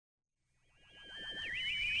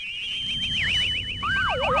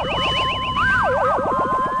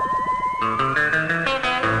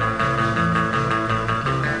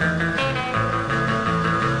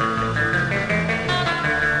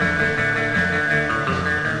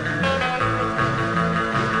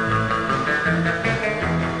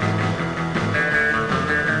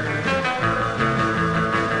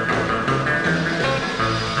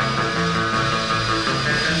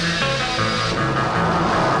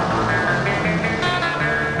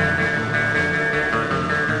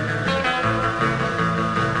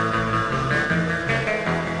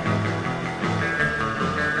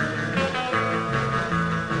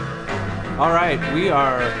right, we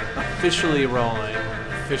are officially rolling.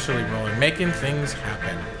 Officially rolling, making things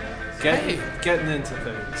happen. Getting into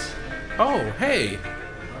things. Oh, hey.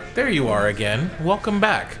 There you are again. Welcome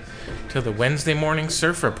back to the Wednesday Morning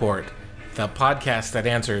Surf Report, the podcast that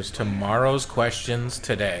answers tomorrow's questions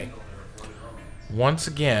today. Once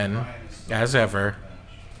again, as ever,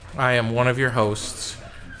 I am one of your hosts,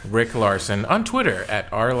 Rick Larson, on Twitter at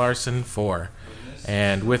rlarson4.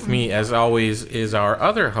 And with me, as always, is our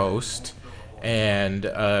other host and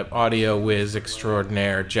audio whiz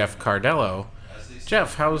extraordinaire, Jeff Cardello.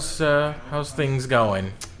 Jeff, how's things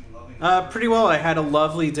going? Pretty well. I had a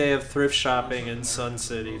lovely day of thrift shopping in Sun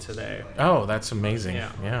City today. Oh, that's amazing.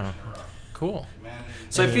 Yeah. Cool.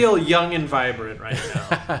 So I feel young and vibrant right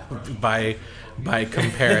now. by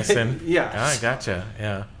comparison. Yes. Oh, I gotcha.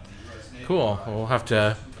 Yeah. Cool. We'll have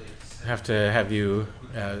to have you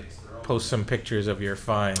post some pictures of your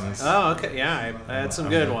finds. Oh, okay. Yeah, I had some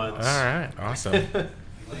good ones. All right. Awesome.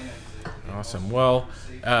 Awesome. Well,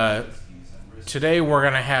 today we're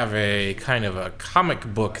going to have a kind of a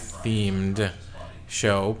comic book themed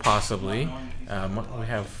show, possibly. We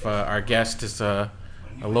have our guest is a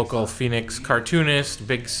local Phoenix cartoonist,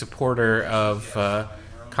 big supporter of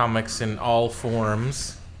comics in all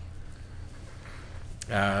forms.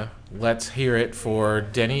 Let's hear it for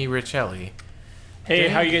Denny Richelli. Hey, Denny,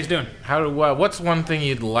 how you guys doing? What's one thing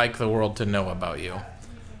you'd like the world to know about you?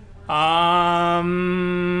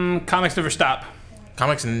 Comics never stop.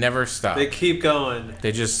 Comics never stop. They keep going.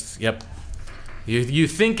 They just, yep. You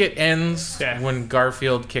think it ends when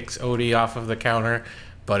Garfield kicks Odie off of the counter,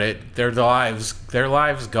 but their lives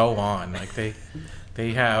go on. Like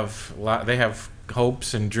they have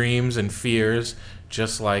hopes and dreams and fears,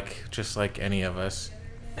 just like any of us.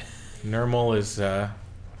 Nermal is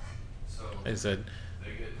a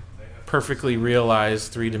perfectly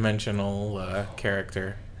realized three-dimensional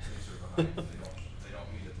character.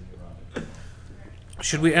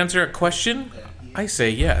 Should we answer a question? I say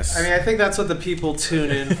yes. I mean, I think that's what the people tune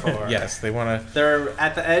in for. Yes, they want to. They're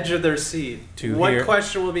at the edge of their seat. What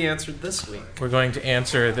question will be answered this week? We're going to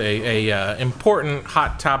answer the important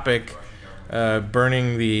hot topic,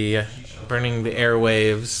 burning the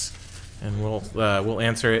airwaves, and we'll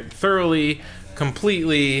answer it thoroughly,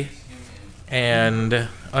 completely, and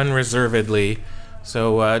unreservedly.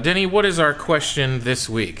 So, Denny, what is our question this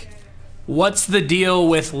week? What's the deal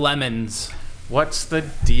with lemons? What's the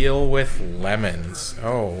deal with lemons?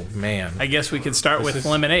 Oh, man. I guess we could start with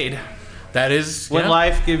lemonade. That is... When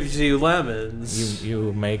life gives you lemons...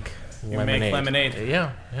 You make lemonade. You make lemonade.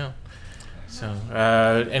 Yeah. So,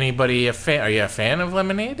 anybody a fan? Are you a fan of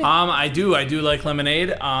lemonade? I do like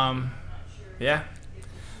lemonade. Yeah.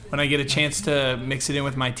 When I get a chance to mix it in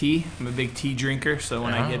with my tea, I'm a big tea drinker, so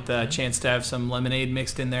when I get the chance to have some lemonade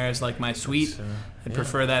mixed in there as like my sweet, I'd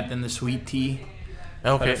prefer that than the sweet tea.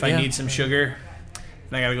 Okay. But if I need some sugar,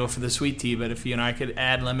 then I gotta go for the sweet tea. But if I could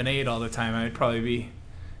add lemonade all the time, I'd probably be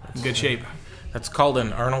in good shape. That's called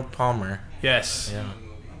an Arnold Palmer. Yes. Yeah.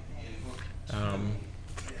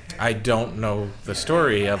 I don't know the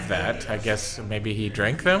story of that. I guess maybe he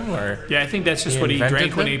drank them, or I think that's just what he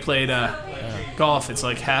drank when he played golf. It's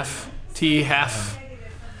like half tea, half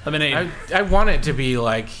lemonade. I want it to be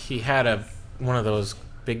like he had one of those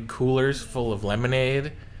big coolers full of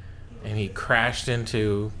lemonade, and he crashed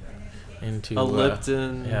into a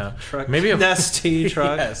Lipton truck, maybe a Nestea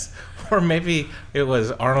truck. Yes, or maybe it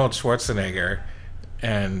was Arnold Schwarzenegger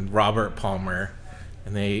and Robert Palmer,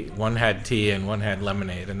 and one had tea and one had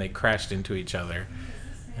lemonade, and they crashed into each other,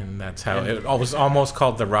 and that's how it was almost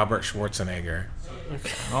called the Robert Schwarzenegger.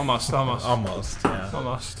 Almost.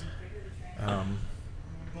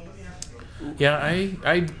 Yeah.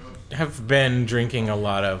 I have been drinking a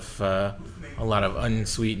lot of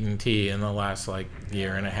unsweetened tea in the last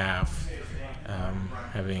year and a half,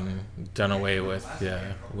 having done away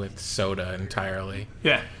with soda entirely.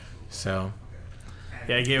 Yeah. So.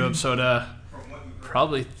 Yeah, I gave up soda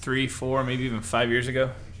probably 3, 4, maybe even 5 years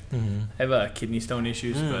ago. Mm-hmm. I have kidney stone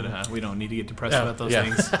issues, but we don't need to get depressed about those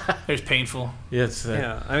things. They're just painful. Yes.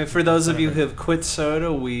 I mean, for those of you who have quit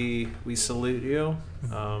soda, we salute you.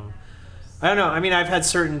 I don't know. I mean, I've had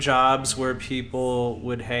certain jobs where people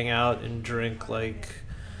would hang out and drink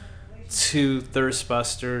 2 Thirst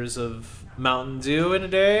Busters of Mountain Dew in a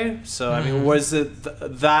day. So, I mean, was it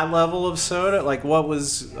that level of soda? What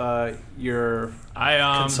was your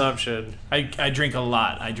consumption? I drink a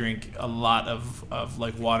lot. I drink a lot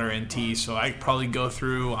of water and tea. So I probably go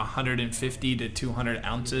through 150 to 200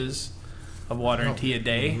 ounces of water and tea a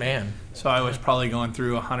day. Man. So I was probably going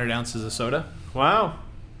through 100 ounces of soda. Wow.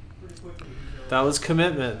 That was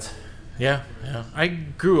commitment. Yeah. I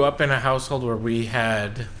grew up in a household where we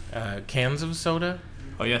had cans of soda.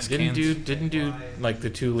 Oh yes, Didn't cans. do like the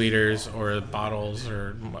 2 liters or bottles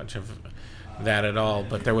or much of that at all.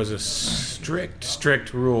 But there was a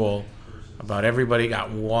strict rule about everybody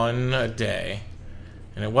got 1 a day,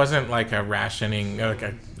 and it wasn't like a rationing.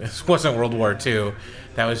 This wasn't World War II.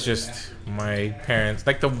 That was just my parents.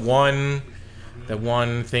 Like the one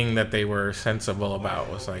thing that they were sensible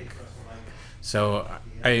about was like. So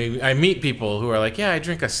I meet people who are like, yeah, I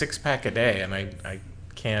drink a 6-pack a day, and I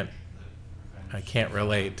can't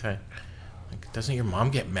relate. Like, doesn't your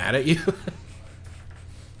mom get mad at you?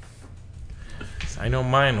 I know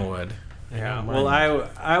mine would. Yeah. Well,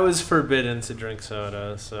 I was forbidden to drink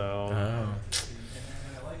soda, so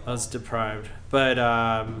I was deprived. But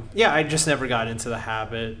yeah, I just never got into the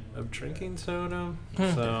habit of drinking soda.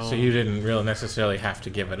 So you didn't really necessarily have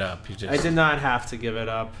to give it up. I did not have to give it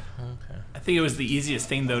up. Okay. I think it was the easiest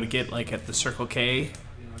thing though to get like at the Circle K.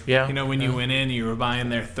 Yeah. You know, when you went in, you were buying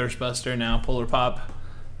their Thirst Buster, now Polar Pop.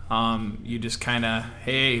 You just kind of,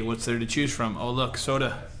 hey, what's there to choose from? Oh, look,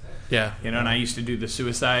 soda. Yeah. You know, and I used to do the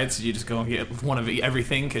suicides. You just go and get one of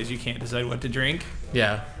everything because you can't decide what to drink.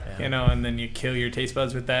 Yeah. You know, and then you kill your taste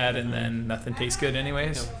buds with that, and then nothing tastes good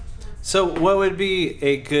anyways. So what would be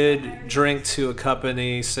a good drink to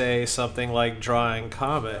accompany, say, something like drawing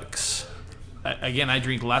comics? Again, I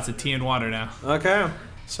drink lots of tea and water now. Okay.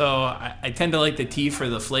 So I tend to like the tea for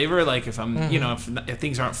the flavor. Like if I'm, you know, if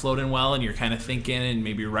things aren't floating well and you're kind of thinking and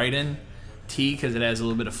maybe writing, tea because it adds a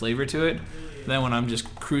little bit of flavor to it. Then when I'm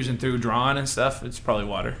just cruising through drawing and stuff, it's probably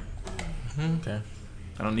water. Okay.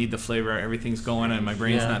 I don't need the flavor. Everything's going and my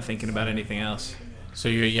brain's not thinking about anything else. So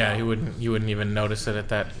you wouldn't even notice it at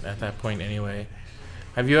that point anyway.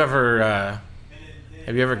 Have you ever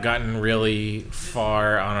gotten really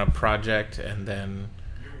far on a project and then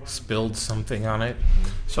spilled something on it?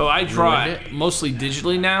 So I draw it mostly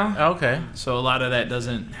digitally now. Okay. So a lot of that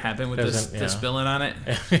doesn't happen with the spilling on it.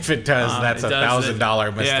 If it does, that's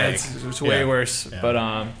 $1,000 mistake. Yeah, it's way worse. Yeah. But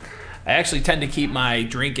I actually tend to keep my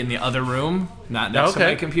drink in the other room, not next to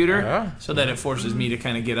my computer, so that it forces me to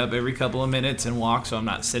kind of get up every couple of minutes and walk, so I'm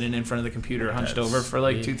not sitting in front of the computer hunched over for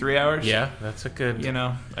like 2-3 hours. Yeah, that's a good. You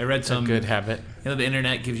know, I read some good habit. You know, the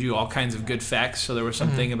internet gives you all kinds of good facts. So there was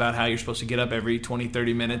something about how you're supposed to get up every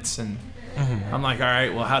 20-30 minutes, and I'm like, all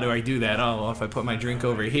right, well, how do I do that? Oh, well, if I put my drink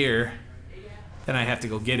over here, then I have to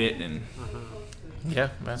go get it, and yeah,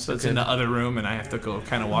 that's so it's in the other room, and I have to go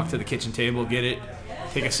kind of walk to the kitchen table, get it,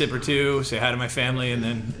 take a sip or two, say hi to my family, and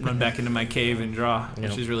then run back into my cave and draw,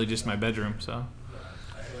 which is really just my bedroom. So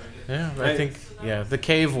yeah, I think the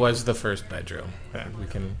cave was the first bedroom. Yeah.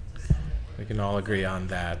 We can all agree on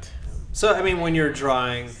that. So I mean, when you're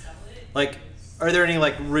drawing, like, are there any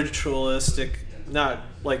like ritualistic, not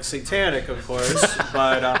like satanic, of course,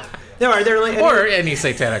 but no, are there like any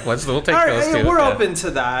satanic ones? We'll take those too. We're open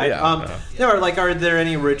to that. Yeah, are there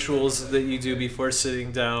any rituals that you do before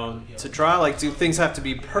sitting down to draw? Like, do things have to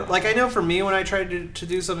be like? I know for me, when I try to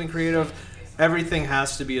do something creative, everything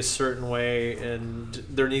has to be a certain way, and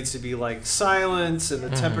there needs to be like silence, and the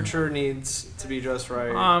temperature needs to be just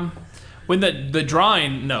right. When the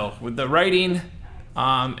drawing, no. With the writing,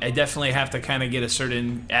 I definitely have to kind of get a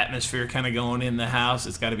certain atmosphere kind of going in the house.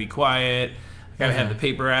 It's got to be quiet. I got to have the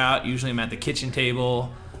paper out. Usually I'm at the kitchen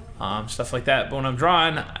table, stuff like that. But when I'm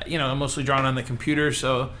drawing, you know, I'm mostly drawing on the computer.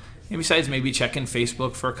 So besides maybe checking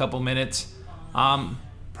Facebook for a couple minutes.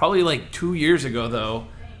 Probably like 2 years ago, though,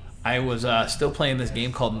 I was still playing this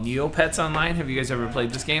game called Neopets online. Have you guys ever played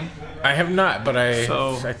this game? I have not, but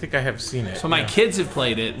I think I have seen it. So my kids have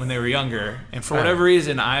played it when they were younger, and for whatever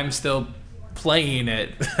reason, I'm still playing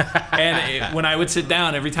it. And when I would sit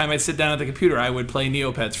down, every time I'd sit down at the computer, I would play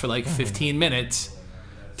Neopets for like 15 minutes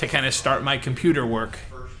to kind of start my computer work.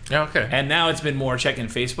 Okay. And now it's been more checking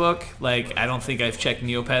Facebook. Like, I don't think I've checked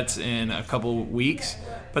Neopets in a couple weeks.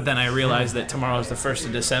 But then I realized that tomorrow's the 1st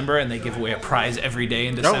of December, and they give away a prize every day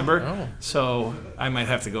in December. Oh. So I might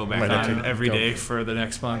have to go back on every day for the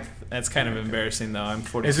next month. That's kind of embarrassing, though. I'm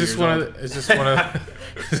 42 years old. Is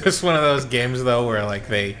this one of those games though where like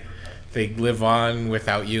they live on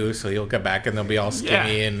without you, so you'll get back and they'll be all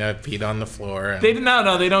skinny and peed on the floor? And... They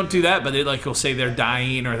don't do that, but they like will say they're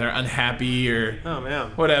dying or they're unhappy or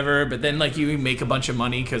whatever. But then like you make a bunch of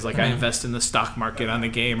money because like I invest in the stock market on the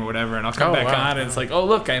game or whatever, and I'll come back on and it's like, oh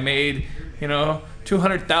look, I made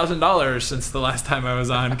 $200,000 since the last time I was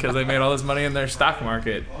on because I made all this money in their stock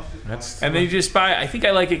market. And then you just buy. I think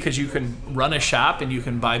I like it because you can run a shop and you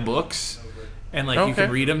can buy books. And like you can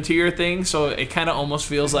read them to your thing, so it kind of almost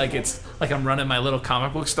feels like it's like I'm running my little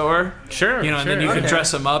comic book store. Sure, and then you can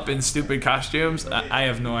dress them up in stupid costumes. I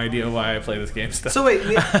have no idea why I play this game still. So wait,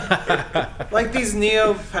 like these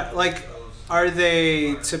Are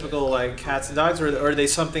they typical like cats and dogs, or are they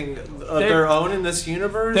something of their own in this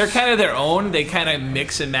universe? They're kind of their own. They kind of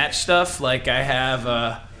mix and match stuff. Like I have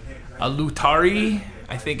a Lutari,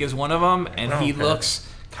 I think is one of them, and he looks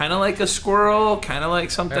kind of like a squirrel, kind of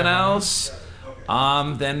like something else.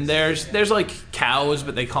 Then there's like cows,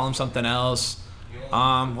 but they call them something else.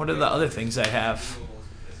 What are the other things I have?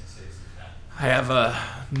 I have a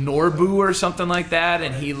Norbu or something like that,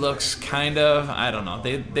 and he looks kind of, I don't know.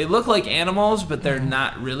 They look like animals, but they're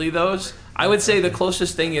not really those. I would say the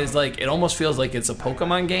closest thing is like it almost feels like it's a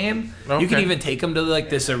Pokemon game. You can even take them to like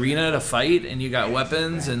this arena to fight, and you got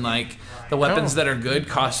weapons, and like the weapons that are good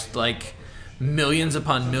cost like millions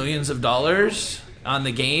upon millions of dollars on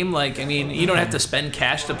the game. Like, I mean, you don't have to spend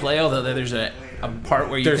cash to play, although there's a part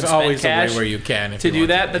where you can spend always cash a way where you can to do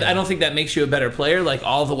that, but I don't think that makes you a better player. Like,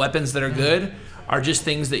 all the weapons that are good are just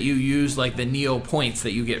things that you use, like the Neo points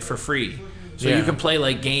that you get for free. So you can play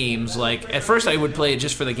like games. Like, at first I would play it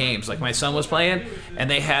just for the games. Like, my son was playing, and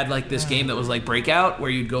they had like this game that was like Breakout,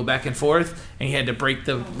 where you'd go back and forth, and you had to break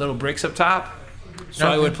the little bricks up top. So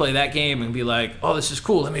I would play that game and be like, oh, this is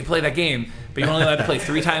cool, let me play that game. But you're only allowed to play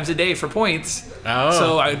 3 times a day for points.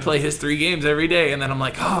 So I would play his 3 games every day, and then I'm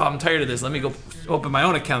like, oh, I'm tired of this. Let me go open my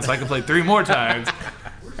own account so I can play 3 more times.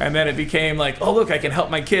 And then it became like, oh, look, I can help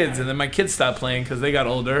my kids. And then my kids stopped playing because they got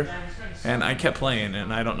older, and I kept playing,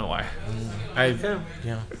 and I don't know why. I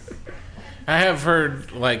have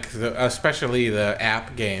heard, like, especially the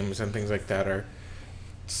app games and things like that are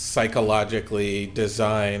psychologically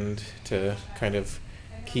designed to kind of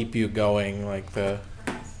keep you going. Like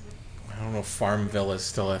I don't know if Farmville is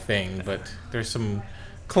still a thing, but there's some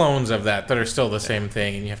clones of that are still the same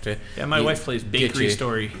thing, and you have to... Yeah, my wife plays Bakery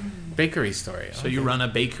Story. Bakery Story. So you run a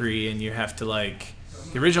bakery, and you have to, like...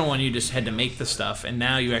 The original one, you just had to make the stuff, and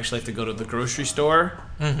now you actually have to go to the grocery store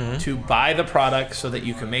to buy the product so that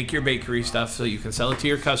you can make your bakery stuff, so you can sell it to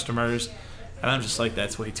your customers. And I'm just like,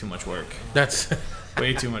 that's way too much work. That's...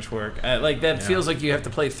 way too much work. Feels like you have to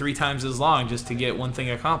play 3 times as long just to get one thing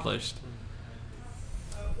accomplished.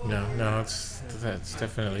 No, that's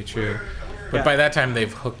definitely true. But by that time,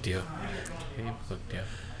 they've hooked you.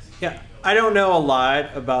 Yeah, I don't know a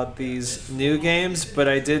lot about these new games, but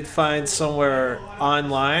I did find somewhere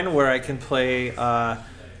online where I can play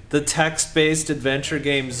the text-based adventure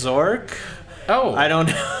game Zork. Oh. I don't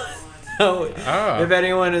know if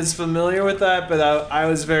anyone is familiar with that, but I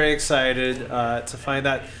was very excited to find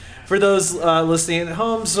that. For those listening at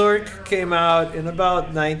home, Zork came out in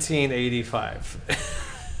about 1985.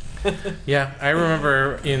 Yeah, I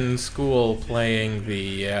remember in school playing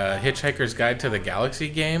the Hitchhiker's Guide to the Galaxy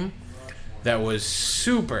game that was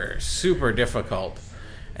super, super difficult.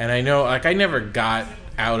 And I know, like, I never got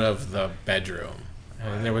out of the bedroom.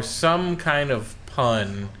 And there was some kind of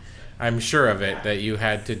pun, I'm sure of it, that you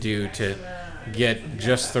had to do to get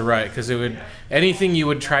just the right... Because it would... Anything you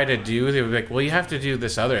would try to do, they would be like, well, you have to do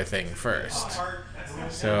this other thing first.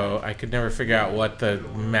 So I could never figure out what the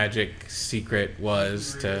magic secret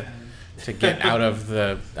was to get out of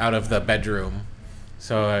the bedroom.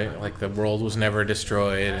 So the world was never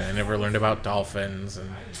destroyed, and I never learned about dolphins, and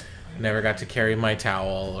never got to carry my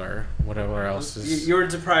towel or whatever else. You were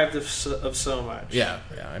deprived of so much. Yeah.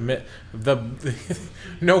 I admit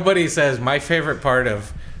nobody says my favorite part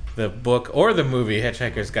of the book or the movie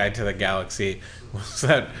Hitchhiker's Guide to the Galaxy was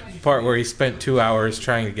that part where he spent 2 hours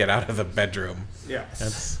trying to get out of the bedroom.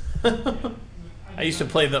 Yes. I used to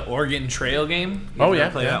play the Oregon Trail game. Play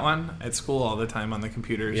that one at school all the time on the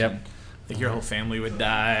computers. Yep. And, like, your whole family would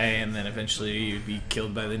die, and then eventually you'd be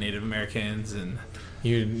killed by the Native Americans, and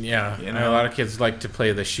a lot of kids like to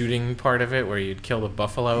play the shooting part of it, where you'd kill the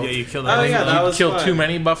buffalo. Yeah, you kill that was killed fun. Too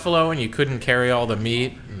many buffalo, and you couldn't carry all the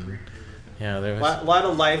meat. And, there was a lot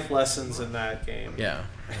of life lessons in that game. Yeah.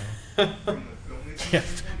 Yeah,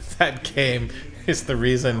 that game is the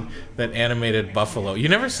reason that animated buffalo. You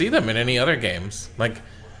never see them in any other games. Like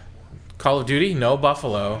Call of Duty, no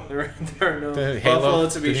buffalo. There are no the buffalo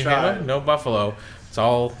to be shot. Halo, no buffalo.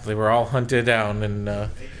 They were all hunted down and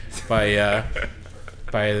by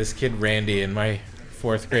this kid Randy in my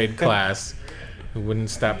 4th grade class who wouldn't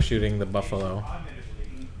stop shooting the buffalo.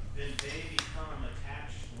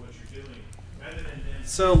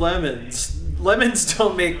 So lemons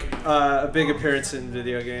don't make a big appearance in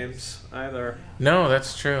video games either. No,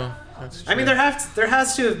 that's true. I mean, there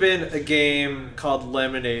has to have been a game called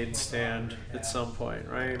Lemonade Stand at some point,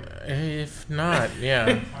 right? If not,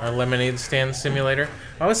 yeah, a lemonade stand simulator.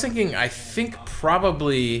 I think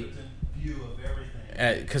probably,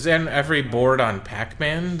 because in every board on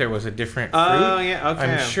Pac-Man there was a different fruit. Oh yeah, okay.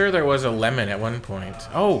 I'm sure there was a lemon at one point.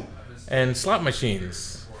 Oh, and slot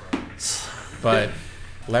machines, but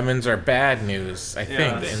lemons are bad news, I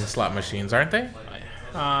think, Yes. in slot machines, aren't they?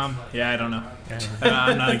 Yeah, I don't know.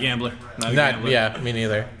 I'm not a gambler. Not a gambler. Yeah, me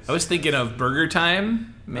neither. I was thinking of Burger Time.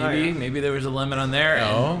 Maybe there was a lemon on there.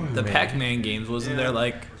 Oh, And the maybe. Pac-Man games, wasn't there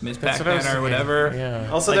like Miss That's what I was Pac-Man or thinking. whatever?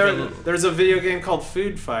 Yeah. Also, Like there's a video game called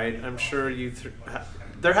Food Fight. I'm sure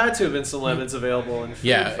there had to have been some lemons available in Food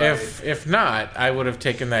Yeah, Fight. if not, I would have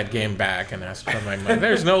taken that game back and asked for my money.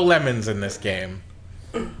 There's no lemons in this game.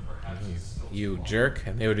 You jerk.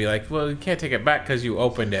 And they would be like, well, you can't take it back because you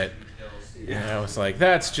opened it. And I was like,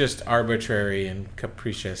 that's just arbitrary and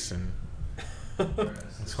capricious. And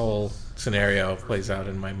this whole scenario plays out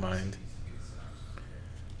in my mind.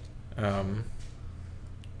 And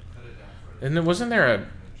then wasn't there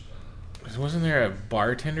a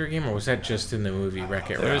bartender game, or was that just in the movie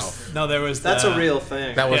Wreck-It Ralph? There was. That's a real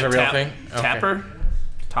thing. That was a real thing? Okay. Tapper?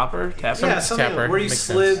 Tapper? yeah, something Tapper. where you Makes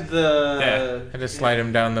slid sense. the. I just slide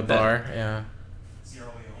him down the bar. Yeah.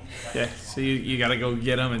 Yeah, so you got to go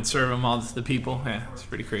get them and serve them all to the people. Yeah, it's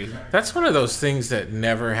pretty crazy. That's one of those things that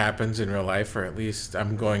never happens in real life, or at least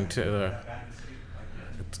I'm going to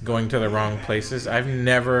the wrong places. I've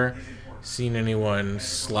never seen anyone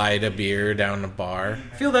slide a beer down a bar.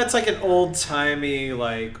 I feel that's like an old timey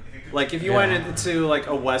like if you Yeah. went into like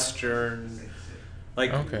a western,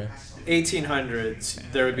 like Okay. 1800s,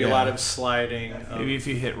 there would be a Yeah. lot of sliding. Maybe if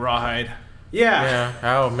you hit Rawhide. Yeah.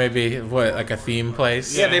 Yeah. Oh, maybe like a theme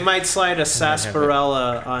place. Yeah, they might slide a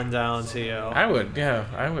sarsaparilla on down to you. I would. Yeah,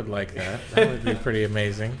 I would like that. That would be pretty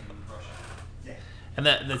amazing. And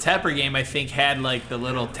the Tapper game, I think, had like the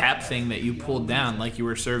little tap thing that you pulled down, like you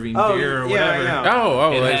were serving Oh, beer or yeah, whatever. yeah.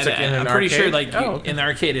 Oh, It it's had- like in an I'm pretty sure, arcade? like Oh, okay. in the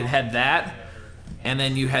arcade, it had that, and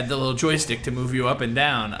then you had the little joystick to move you up and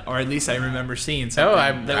down, or at least I remember seeing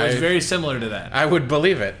something that was very similar to that. I would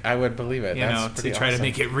believe it. I would believe it. You That's know, to pretty try to awesome.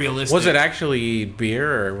 make it realistic. Was it actually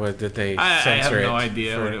beer, or did they I have censor it? no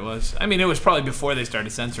idea what it was. I mean, it was probably before they started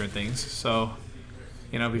censoring things, so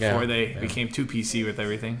before they became too PC with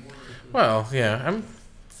everything. Well, yeah,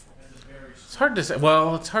 it's hard to say.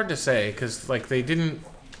 Well, it's hard to say because like they didn't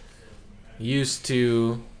used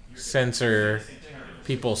to censor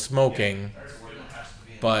people smoking,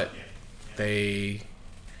 but they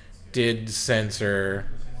did censor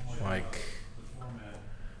like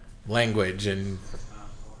language and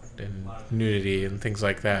nudity and things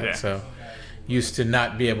like that. Yeah. So used to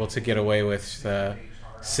not be able to get away with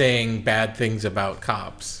saying bad things about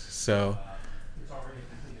cops. So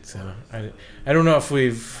I don't know if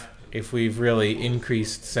we've really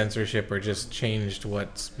increased censorship or just changed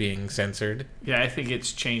what's being censored. Yeah, I think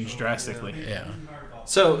it's changed drastically. Yeah.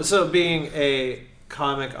 So being a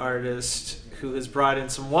comic artist who has brought in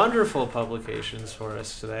some wonderful publications for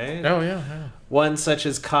us today. Oh yeah. One such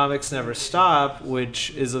as Comics Never Stop,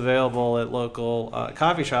 which is available at local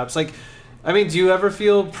coffee shops. Like, I mean, do you ever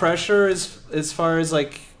feel pressure as far as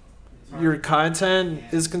like your content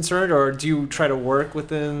is concerned, or do you try to work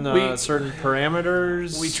within certain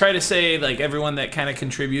parameters? We try to say, like, everyone that kind of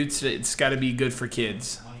contributes, it's got to be good for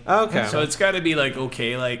kids. Okay. So it's got to be like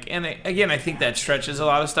okay, like, and again, I think that stretches a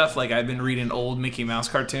lot of stuff. Like I've been reading old Mickey Mouse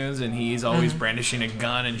cartoons, and he's always brandishing a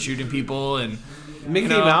gun and shooting people, and Mickey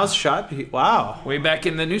Mouse shot. Wow. way back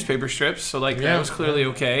in the newspaper strips. So like Yeah. that was clearly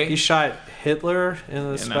okay. He shot Hitler in a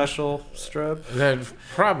know. special strip. That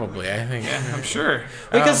probably, I think. Yeah, I'm sure.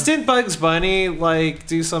 Because didn't Bugs Bunny like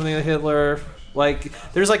do something to Hitler? Like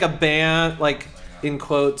there's like a band, like in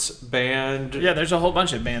quotes, band. Yeah, there's a whole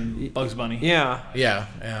bunch of banned Bugs Bunny. Yeah. Yeah.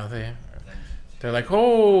 They're like,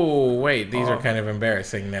 oh wait, these are kind of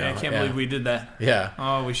embarrassing now. Yeah, I can't believe we did that. Yeah.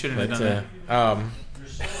 Oh, we shouldn't have But done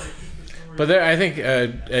that. but there, I think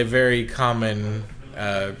a very common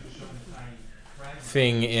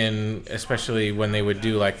thing in, especially when they would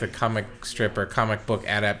do like the comic strip or comic book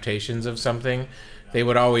adaptations of something, they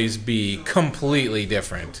would always be completely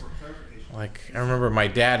different. Like I remember my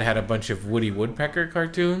dad had a bunch of Woody Woodpecker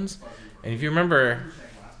cartoons, and if you remember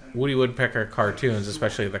Woody Woodpecker cartoons,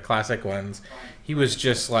 especially the classic ones, he was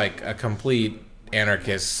just like a complete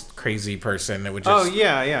anarchist, crazy person that would just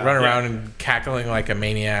run around and cackling like a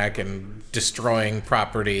maniac and destroying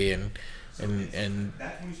property and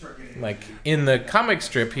like in the comic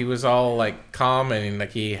strip he was all like calm and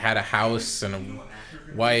like he had a house and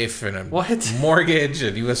a wife and a mortgage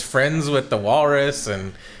and he was friends with the walrus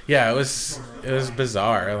and it was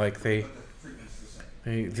bizarre. Like they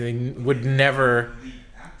would never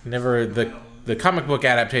the the comic book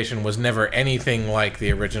adaptation was never anything like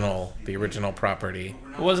the original property.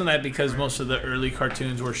 Wasn't that because most of the early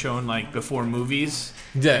cartoons were shown like before movies?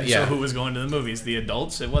 Yeah. So who was going to the movies? The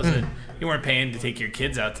adults? It wasn't. You weren't paying to take your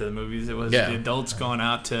kids out to the movies. It was the adults going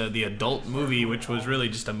out to the adult movie, which was really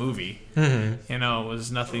just a movie. Mm-hmm. It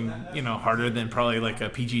was nothing harder than probably like a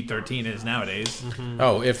PG-13 is nowadays. Mm-hmm.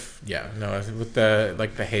 Oh, with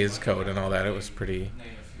the Hays Code and all that, it was pretty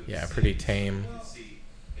tame.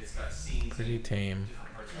 Pretty tame.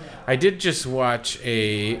 I did just watch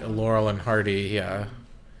a Laurel and Hardy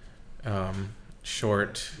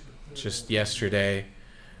short just yesterday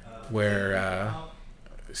where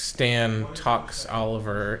Stan talks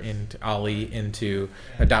Ollie into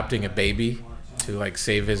adopting a baby to like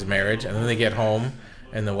save his marriage, and then they get home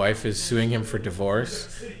and the wife is suing him for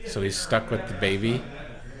divorce, so he's stuck with the baby.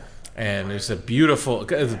 And there's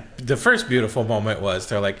the first beautiful moment was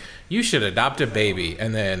they're like, you should adopt a baby,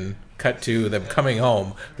 and then cut to them coming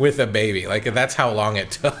home with a baby. Like, that's how long it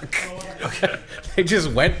took. Okay. They just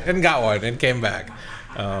went and got one and came back.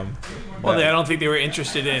 I don't think they were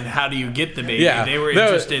interested in how do you get the baby. Yeah, they were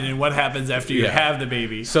interested in what happens after you have the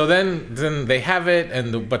baby. So then they have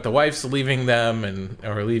it, but the wife's leaving them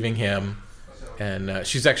or leaving him, and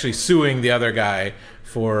she's actually suing the other guy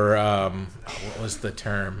for what was the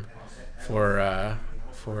term? For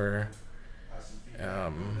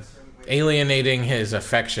alienating his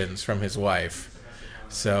affections from his wife.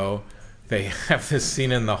 So they have this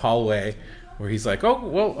scene in the hallway where he's like, "Oh,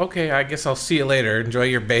 well, okay, I guess I'll see you later. Enjoy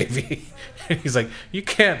your baby." And he's like, You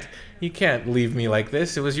can't leave me like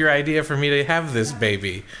this. It was your idea for me to have this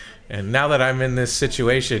baby. And now that I'm in this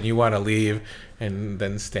situation, you want to leave." And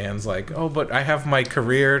then Stan's like, "Oh, but I have my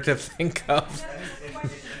career to think of."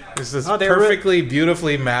 It's this perfectly,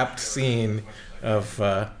 beautifully mapped scene of,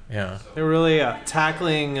 They were really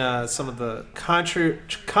tackling some of the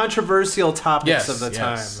controversial topics of the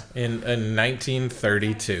time. In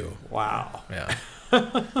 1932. Wow. Yeah.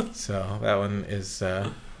 So that one is,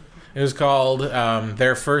 it was called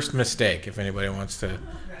Their First Mistake, if anybody wants to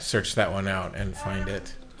search that one out and find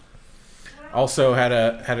it. Also had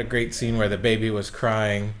a great scene where the baby was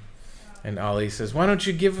crying, and Ollie says, "Why don't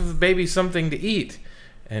you give the baby something to eat?"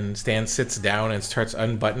 And Stan sits down and starts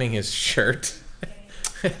unbuttoning his shirt.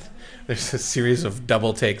 There's a series of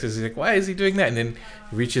double takes. He's like, "Why is he doing that?" And then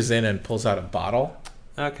he reaches in and pulls out a bottle.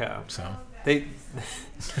 Okay. So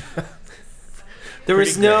there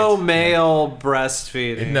was no male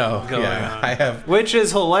breastfeeding going on. I have, which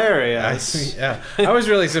is hilarious. I was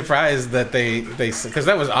really surprised that they because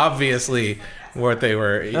that was obviously what they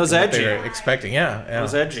were expecting. Yeah, it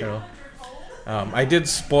was edgy. So, I did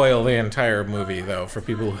spoil the entire movie though for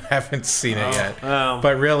people who haven't seen it yet.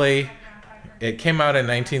 But really, it came out in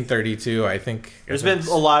 1932. I think there's been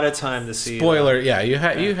a lot of time to see. Spoiler, you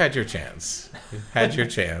had your chance. You had your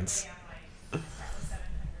chance.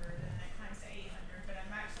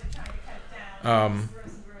 I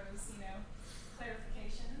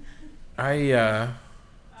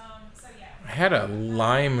had a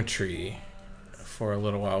lime tree for a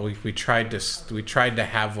little while. We tried to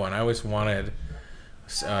have one. I always wanted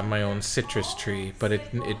my own citrus tree, but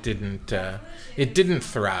it didn't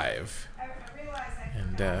thrive,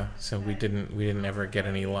 and so we didn't ever get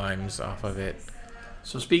any limes off of it.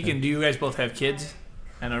 So speaking, do you guys both have kids?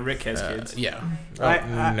 I know Rick has kids. Yeah.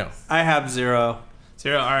 No. I have zero.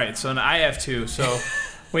 All right. So I have two. So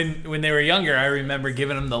when they were younger, I remember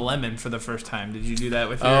giving them the lemon for the first time. Did you do that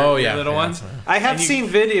with your little ones? I have seen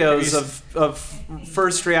videos of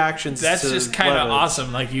first reactions. That's just kind of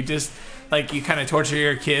awesome. Like you just you kind of torture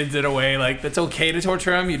your kids in a way. Like that's okay to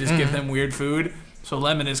torture them. You just give them weird food. So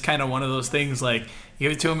lemon is kind of one of those things. Like you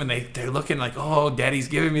give it to them and they're looking like, "Oh, Daddy's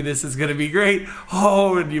giving me this. It's gonna be great."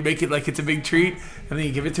 Oh, and you make it like it's a big treat, and then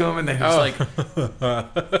you give it to them and they're just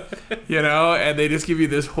and they just give you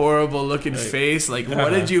this horrible looking face. Like,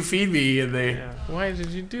 what did you feed me? And why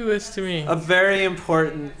did you do this to me? A very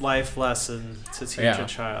important life lesson to teach a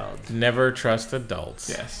child: never trust adults.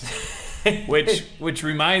 Yes. which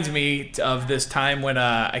reminds me of this time when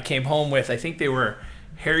I came home with, I think they were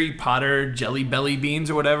Harry Potter Jelly Belly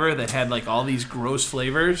beans or whatever that had like all these gross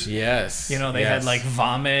flavors. Yes. They had like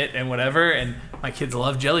vomit and whatever, and my kids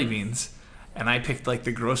love jelly beans. And I picked like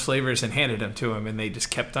the gross flavors and handed them to them, and they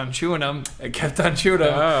just kept on chewing them and kept on chewing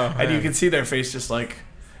them. Oh, and you could see their face just like,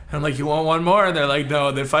 and I'm like, "You want one more?" And they're like, "No."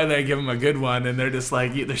 And then finally I give them a good one, and they're just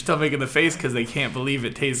like, they're still making the face because they can't believe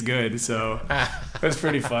it tastes good. So that's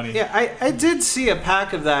pretty funny. Yeah, I did see a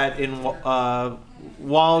pack of that in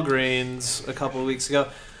Walgreens a couple of weeks ago,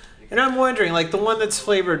 and I'm wondering, like the one that's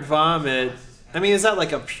flavored vomit, I mean, is that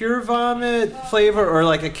like a pure vomit flavor or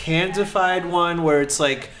like a candified one where it's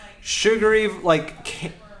like sugary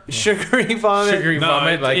sugary vomit. Sugary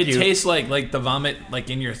vomit, it tastes like the vomit like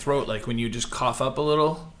in your throat, like when you just cough up a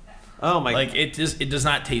little. Oh my! Like it does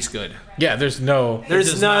not taste good. Yeah, there's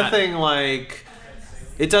nothing like.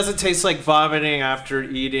 It doesn't taste like vomiting after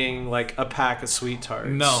eating like a pack of sweet tarts.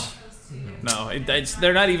 No,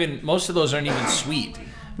 they're not even. Most of those aren't even sweet.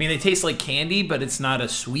 I mean, they taste like candy, but it's not a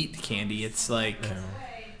sweet candy. It's like,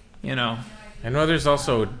 you know. I know there's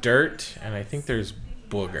also dirt, and I think there's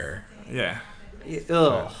booger. Yeah.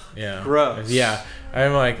 Ugh. Yeah. Gross. Yeah.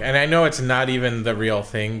 I'm like, and I know it's not even the real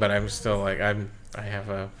thing, but I'm still like, I have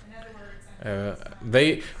a.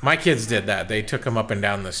 My kids did that. They took them up and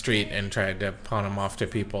down the street and tried to pawn them off to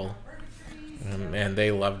people, and they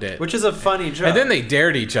loved it. Which is a funny joke. And then they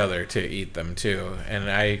dared each other to eat them too, and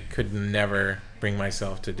I could never bring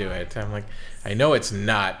myself to do it. I'm like, I know it's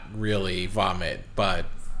not really vomit, but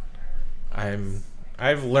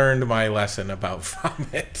I've learned my lesson about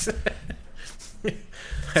vomit. So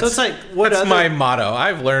it's like, that's my motto.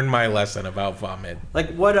 I've learned my lesson about vomit.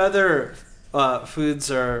 Like, what other foods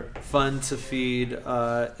are fun to feed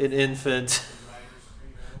an infant?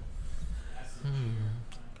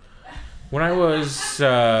 When I was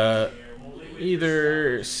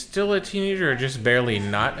either still a teenager or just barely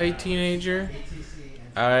not a teenager,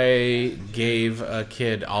 I gave a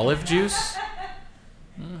kid olive juice.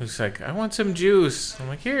 He's like, I want some juice. I'm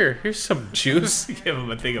like, here's some juice. Give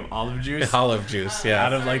him a thing of olive juice. Olive juice, yeah.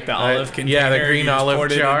 Out of like the olive container. Yeah, the green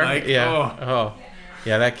olive jar. Like, yeah.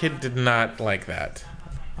 Yeah, that kid did not like that.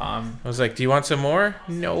 I was like, do you want some more?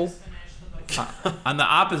 No. On the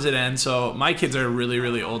opposite end, so my kids are really,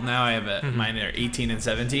 really old now. I have mine are 18 and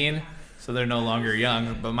 17, so they're no longer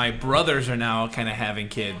young. But my brothers are now kind of having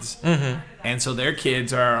kids, and so their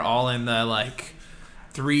kids are all in the like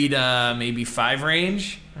 3 to maybe 5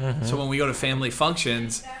 range. So when we go to family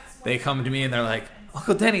functions, they come to me and they're like,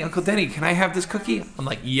 Uncle Denny, can I have this cookie? I'm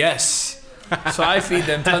like, yes. So I feed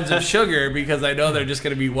them tons of sugar because I know they're just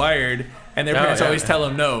going to be wired, and their parents always tell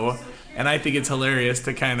them no. And I think it's hilarious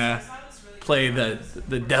to kind of play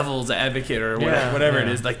the devil's advocate or whatever it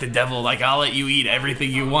is, like the devil, like I'll let you eat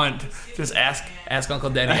everything you want. Just ask Uncle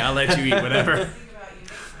Denny, I'll let you eat whatever.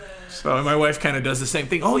 So my wife kind of does the same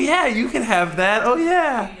thing. Oh yeah, you can have that. Oh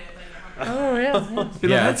yeah. Oh yeah.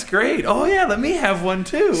 That's great. Oh yeah, let me have one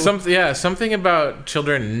too. Something about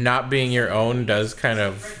children not being your own does kind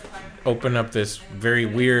of open up this very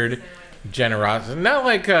weird generosity. Not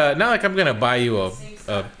like I'm gonna buy you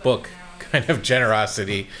a book kind of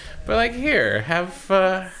generosity, but like, here,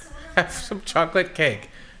 have some chocolate cake,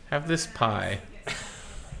 have this pie.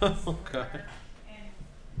 Oh God.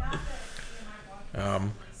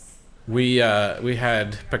 We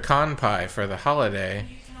had pecan pie for the holiday,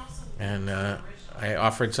 and I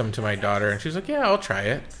offered some to my daughter, and she was like, yeah, I'll try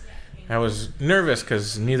it. I was nervous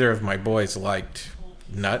because neither of my boys liked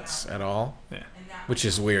nuts at all, which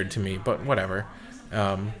is weird to me, but whatever.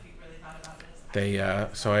 So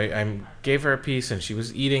I gave her a piece, and she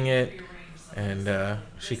was eating it, and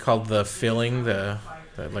she called the filling, the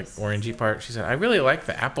like orangey part, she said, I really like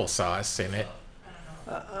the applesauce in it.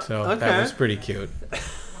 So that was pretty cute.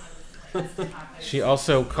 She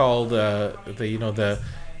also called the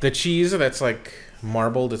cheese that's like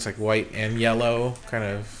marbled, it's like white and yellow, kind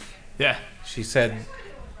of. Yeah. She said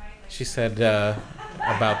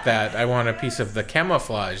about that, I want a piece of the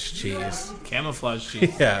camouflage cheese. Camouflage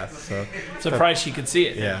cheese. Yeah. So surprised she could see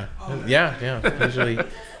it. Yeah. Usually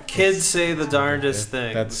kids say the darndest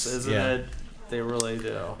things, isn't yeah. it? They really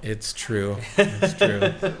do. It's true. It's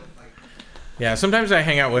true. Yeah, sometimes I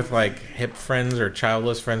hang out with like hip friends or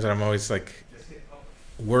childless friends, and I'm always like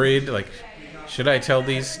worried, like, should I tell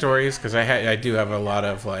these stories? Because I do have a lot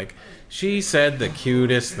of like, she said the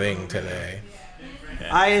cutest thing today.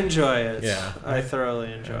 Yeah. I enjoy it. Yeah, I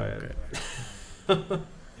thoroughly enjoy it.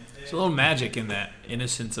 There's a little magic in that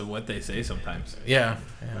innocence of what they say sometimes. Yeah.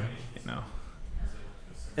 You know.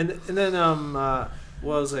 And then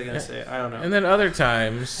what was I gonna say? I don't know. And then other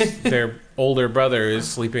times, their older brother is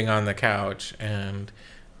sleeping on the couch, and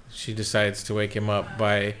she decides to wake him up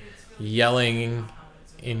by yelling,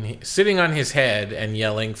 sitting on his head and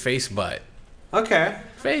yelling "face butt." Okay.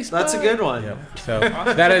 Face. That's butt. a good one. Yep. So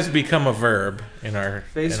that has become a verb in our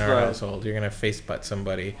face in our butt. household. You're gonna face butt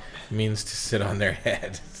somebody. It means to sit on their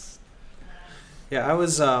head. Yeah, I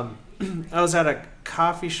was at a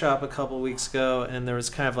coffee shop a couple weeks ago, and there was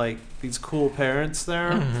kind of like these cool parents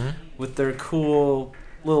there with their cool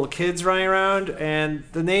little kids running around, and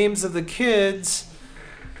the names of the kids,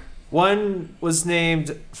 one was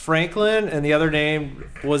named Franklin and the other name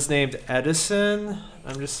was named Edison.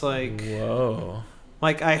 I'm just like, whoa.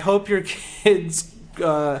 Like, I hope your kids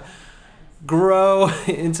grow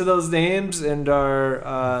into those names and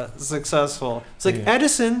are successful. It's like,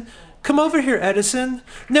 Edison, come over here, Edison.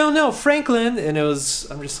 No, Franklin. And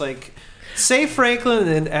I'm just like, say Franklin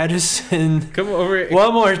and Edison. Come over.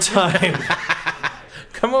 One more time.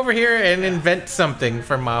 Come over here and invent something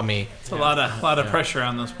for mommy. It's a lot of pressure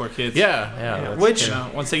on those poor kids. Yeah. Which,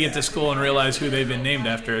 once they get to school and realize who they've been named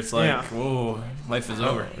after, it's like, whoa, life is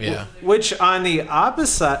over. Yeah. Which on the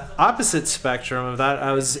opposite spectrum of that,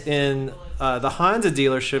 I was in the Honda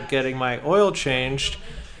dealership getting my oil changed,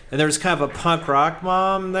 and there was kind of a punk rock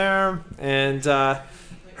mom there, and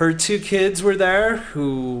her 2 kids were there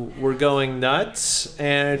who were going nuts,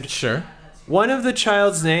 and Sure. one of the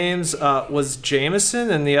child's names was Jameson,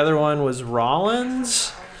 and the other one was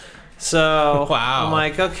Rollins. So Wow. I'm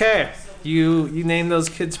like, okay, you named those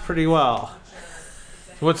kids pretty well.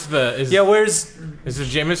 What's the? Where's Is it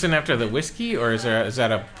Jameson after the whiskey, or is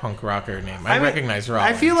that a punk rocker name? I mean, recognize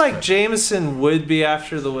Rollins. I feel like Jameson would be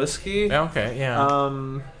after the whiskey. Okay, yeah.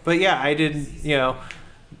 But yeah, I didn't.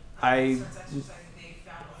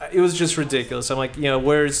 It was just ridiculous. I'm like,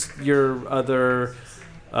 where's your other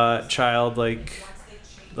child?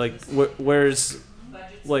 Where's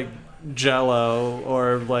like Jello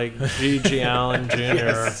or like G.G. Allen Jr.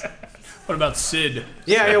 Yes. What about Sid?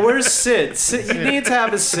 Yeah, where's Sid? You need to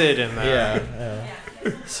have a Sid in there.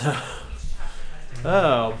 Yeah. So,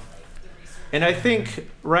 and I think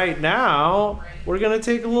right now we're gonna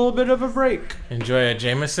take a little bit of a break. Enjoy a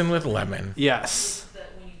Jameson with lemon. Yes.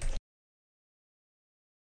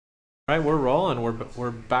 All right, we're rolling.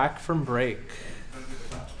 We're back from break.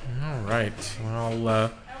 All right.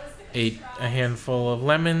 Well, ate a handful of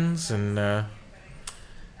lemons and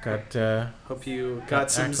got. Hope you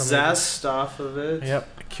got some acclimated. zest off of it.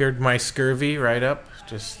 Yep. Cured my scurvy right up.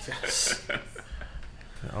 Just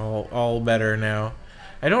all better now.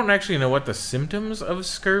 I don't actually know what the symptoms of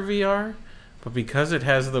scurvy are, but because it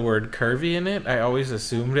has the word curvy in it, I always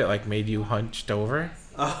assumed it like made you hunched over.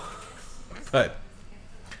 Oh. But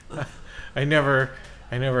I never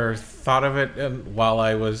thought of it while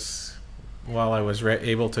I was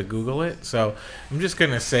able to Google it. So I'm just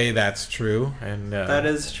gonna say that's true, and That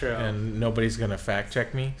is true. and nobody's gonna fact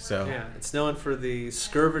check me. So Yeah, it's known for the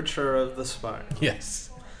scurvature of the spine.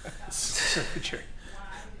 yes, Scurvature.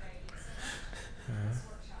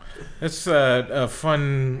 it's a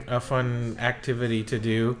fun activity to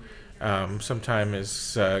do. Sometime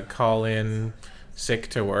is call in sick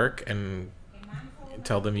to work and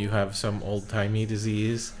tell them you have some old-timey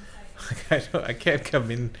disease. I can't come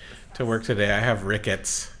in to work today. I have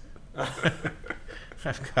rickets.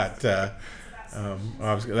 I've got the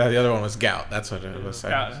other one was gout. That's what it was. Hey,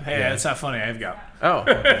 that's not funny. I have gout. Oh,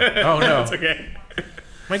 okay. Oh no. It's okay.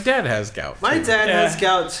 My dad has gout. My too. dad Yeah. has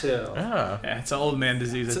gout too. Ah, Yeah, it's an old man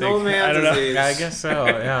disease. It's I an think. old man I don't disease. yeah, I guess so.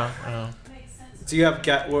 Yeah. Oh. Do you have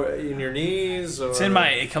gout in your knees or? It's in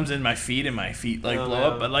it comes in my feet, and my feet like Oh, blow no.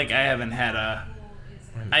 up. But like I haven't had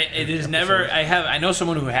I know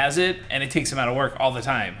someone who has it, and it takes him out of work all the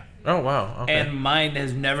time. Oh wow. Okay. And mine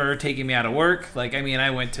has never taken me out of work. Like, I mean,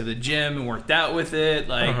 I went to the gym and worked out with it.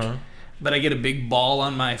 Like, but I get a big ball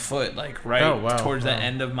on my foot, like right towards the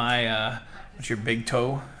end of my what's your big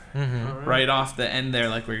toe? Mm-hmm. Right off the end there,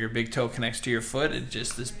 like where your big toe connects to your foot. It's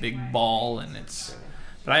just this big ball, and it's.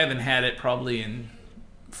 But I haven't had it probably in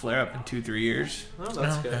flare up in 2-3 years. Oh,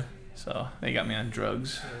 that's okay. good. So they got me on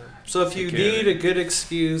drugs. So if you Take care of need it. a good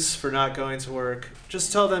excuse for not going to work,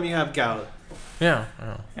 just tell them you have gout. Yeah.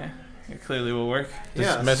 Oh. Yeah, it clearly will work. This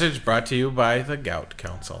Yes. message brought to you by the Gout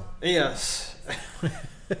Council. Yes.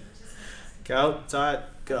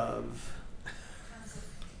 Gout.gov.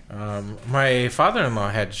 My father-in-law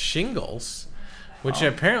had shingles, which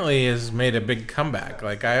apparently has made a big comeback.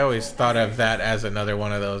 Like, I always thought of that as another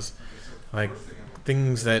one of those, like,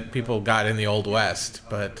 things that people got in the Old West,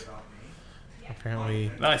 but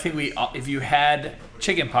apparently, No, I think if you had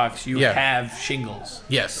chickenpox, you Yeah. have shingles.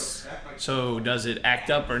 yes. So does it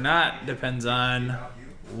act up or not? Depends on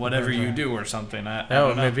whatever you do or something. I Oh,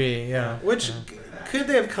 don't know. maybe, yeah. Which, could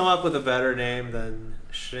they have come up with a better name than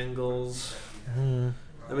shingles?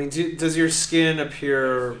 I mean, does your skin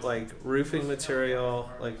appear like roofing material?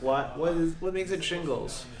 Like, what makes it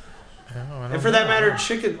shingles? Oh, I don't And for that know. matter,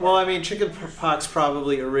 chicken pox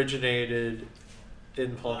probably originated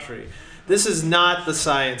in poultry. This is not the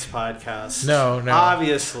science podcast. No.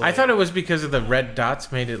 Obviously. I thought it was because of the red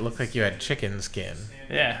dots made it look like you had chicken skin.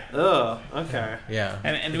 Yeah. Oh, okay. Yeah.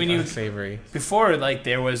 And when you Unsavory. before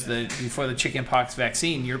the chickenpox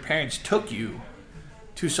vaccine, your parents took you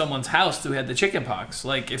to someone's house who had the chickenpox.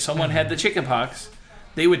 Like if someone had the chickenpox,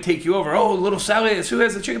 they would take you over. Oh, little Sally, who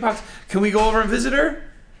has the chickenpox? Can we go over and visit her?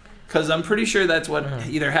 Because I'm pretty sure that's what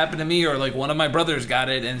either happened to me or like one of my brothers got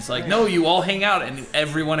it, and it's like, no, you all hang out, and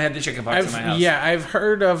everyone had the chickenpox in my house. Yeah, I've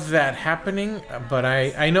heard of that happening, but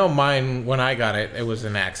I know mine, when I got it, it was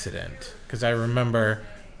an accident. Because I remember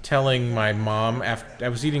telling my mom, after I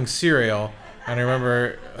was eating cereal, and I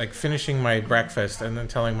remember like finishing my breakfast and then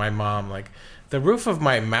telling my mom, like, the roof of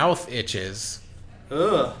my mouth itches.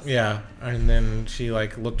 Ugh. Yeah, and then she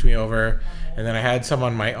like looked me over, and then I had some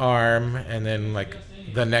on my arm, and then like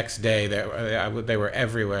the next day they were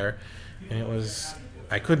everywhere, and it was,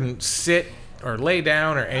 I couldn't sit or lay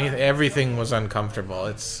down or anything. Everything was uncomfortable.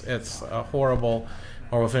 It's a horrible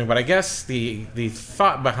thing. But I guess the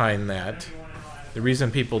thought behind that, the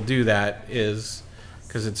reason people do that is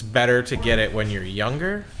because it's better to get it when you're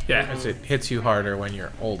younger. Yeah. Because it hits you harder when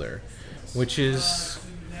you're older, which is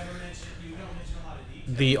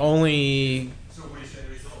the only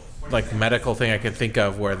like medical thing I could think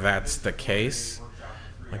of where that's the case.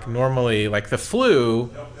 Like normally, like the flu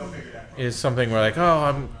is something where like,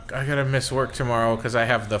 oh, I gotta miss work tomorrow because I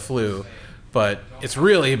have the flu, but it's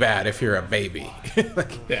really bad if you're a baby.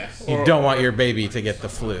 Like, you don't want your baby to get the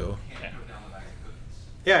flu.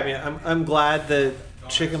 Yeah, I mean, I'm glad that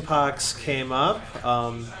chickenpox came up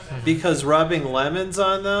because rubbing lemons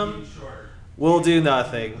on them will do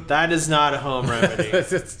nothing. That is not a home remedy.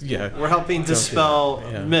 Yeah, We're helping dispel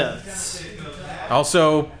Yeah. myths.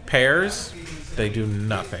 Also, pears, they do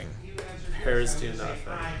nothing. Pears do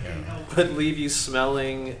nothing, but leave you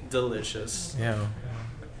smelling delicious. Yeah,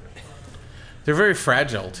 they're very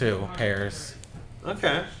fragile too. Pears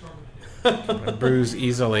Okay. bruise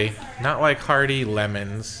easily, not like hardy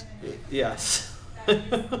lemons. Yes.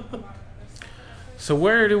 So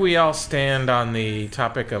where do we all stand on the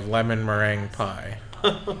topic of lemon meringue pie?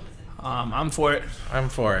 I'm for it. I'm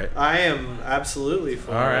for it. I am absolutely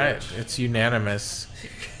for All it. right, it's unanimous.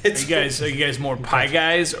 Are you guys more pie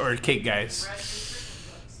guys or cake guys?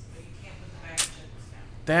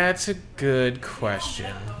 That's a good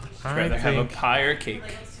question. I'd rather have a pie or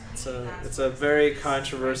cake. It's a very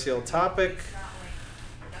controversial topic.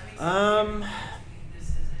 I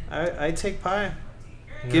take pie.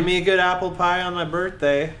 Give me a good apple pie on my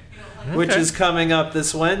birthday, which Okay. is coming up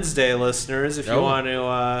this Wednesday, listeners. If you Oh. want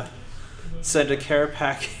to send a care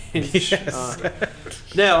package. Yes.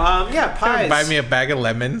 Yeah, pies. Buy me a bag of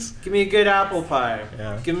lemons. Give me a good apple pie.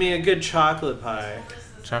 Yeah. Give me a good chocolate pie.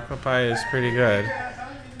 Chocolate pie is pretty good.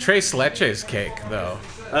 Tres Leches cake, though,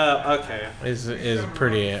 Okay. is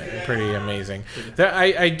pretty amazing.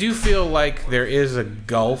 I do feel like there is a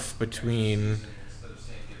gulf between,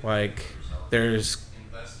 like, there's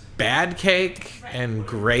bad cake and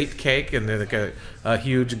great cake, and there's like a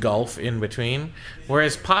huge gulf in between.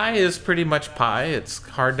 Whereas pie is pretty much pie. It's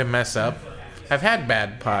hard to mess up. I've had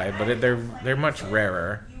bad pie, but they're much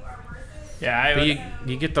rarer. Yeah, But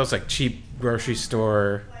you get those like cheap grocery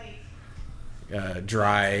store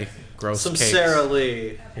dry gross Some cakes. Sara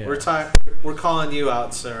Lee. Yeah. We're calling you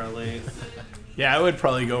out, Sara Lee. Yeah, I would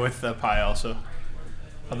probably go with the pie also.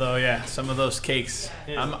 Although, yeah, some of those cakes,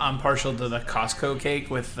 I'm partial to the Costco cake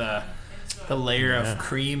with the layer of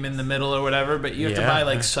cream in the middle or whatever. But you have to buy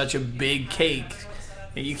like such a big cake.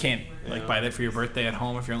 You can't like buy that for your birthday at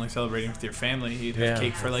home if you're only celebrating with your family. You'd have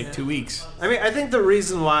cake for like 2 weeks. I mean, I think the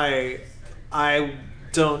reason why I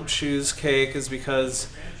don't choose cake is because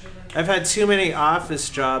I've had too many office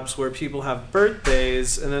jobs where people have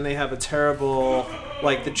birthdays and then they have a terrible,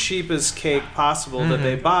 like the cheapest cake possible that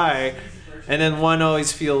they buy, and then one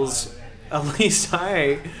always feels, at least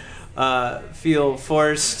I feel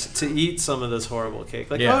forced to eat some of this horrible cake.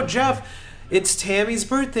 Like, oh, Jeff, it's Tammy's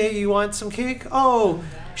birthday. You want some cake? Oh,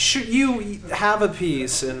 you have a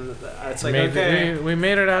piece. And it's like, okay. We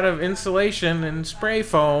made it out of insulation and spray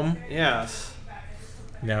foam. Yes.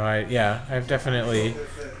 No, I've definitely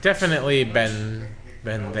been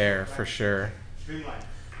there for sure.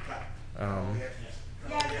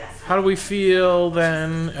 How do we feel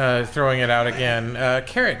then? Throwing it out again.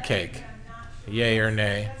 Carrot cake, yay or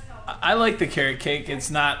nay? I like the carrot cake.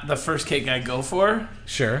 It's not the first cake I go for.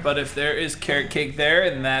 Sure. But if there is carrot cake there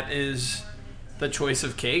and that is the choice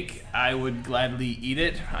of cake, I would gladly eat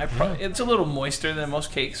it. It's a little moister than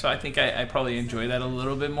most cakes, so I think I probably enjoy that a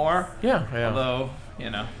little bit more. Yeah. Although,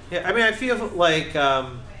 Yeah, I mean, I feel like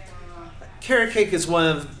carrot cake is one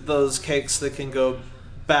of those cakes that can go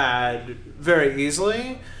bad very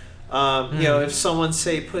easily. If someone,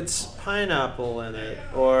 say, puts pineapple in it,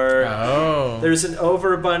 or there's an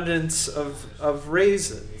overabundance of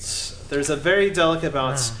raisins. There's a very delicate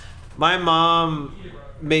balance. My mom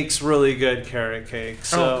makes really good carrot cake,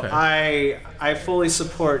 so I fully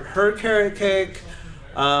support her carrot cake.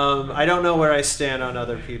 I don't know where I stand on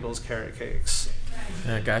other people's carrot cakes.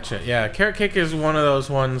 Gotcha. Yeah, carrot cake is one of those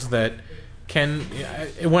ones that can,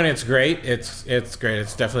 when it's great, it's great.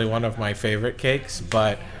 It's definitely one of my favorite cakes.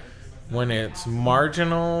 But when it's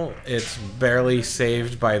marginal, it's barely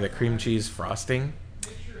saved by the cream cheese frosting.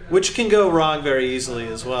 Which can go wrong very easily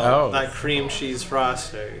as well. Oh. That cream cheese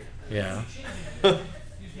frosting. Yeah. But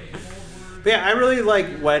yeah, I really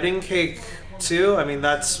like wedding cake too. I mean,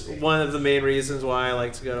 that's one of the main reasons why I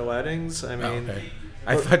like to go to weddings. I mean, Okay.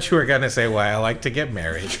 I thought you were gonna say why I like to get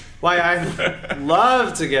married. why I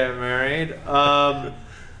love to get married. No,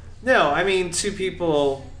 I mean, two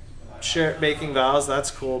people making vows, that's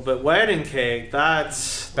cool. But wedding cake,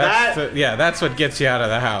 that's what gets you out of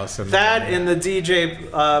the house. And and the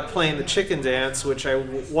DJ playing the chicken dance, which I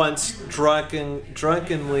once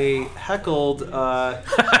drunkenly heckled a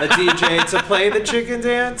DJ to play the chicken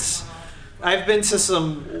dance. I've been to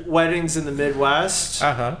some weddings in the Midwest.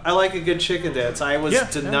 Uh-huh. I like a good chicken dance. I was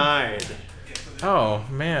denied. Oh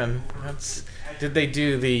man, did they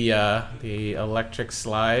do the electric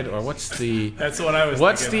slide, or what's the? That's what I was.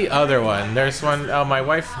 What's thinking. the other one? There's one. Oh, my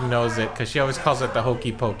wife knows it because she always calls it the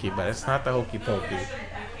hokey pokey, but it's not the hokey pokey.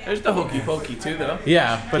 There's the hokey pokey too, though.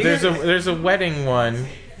 Yeah, but there's a wedding one,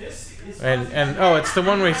 and it's the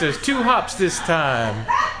one where he says 2 hops this time,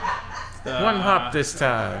 1 hop this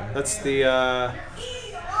time. That's the.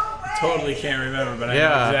 Totally can't remember, but I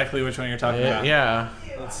know exactly which one you're talking about. Yeah.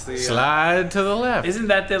 That's the Slide to the left. Isn't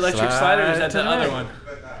that the electric slide, or is that the other one?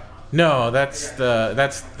 No, that's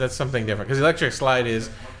something different. Because electric slide is,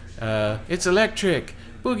 it's electric,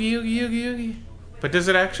 boogie oogie oogie oogie. But does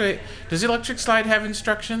the electric slide have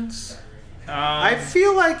instructions? I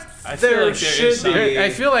feel like there should be. I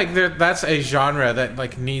feel like that's a genre that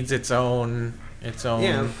like needs its own.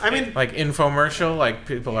 Yeah, I mean, like infomercial. Like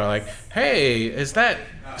people are like, hey, is that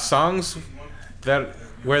songs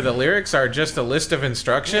where the lyrics are just a list of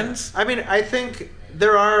instructions? I mean, I think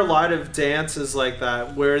there are a lot of dances like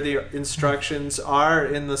that where the instructions are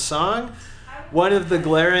in the song. One of the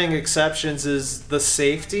glaring exceptions is the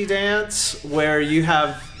safety dance, where you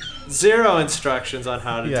have 0 instructions on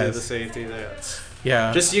how to do the safety dance.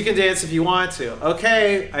 Yeah. Just you can dance if you want to.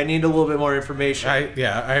 Okay, I need a little bit more information.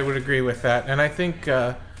 I would agree with that. And I think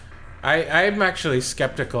I'm actually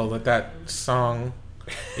skeptical that song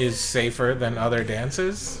is safer than other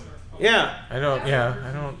dances. Yeah. I'm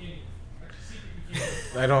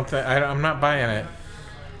not buying it.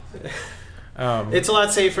 It's a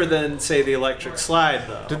lot safer than, say, the electric slide,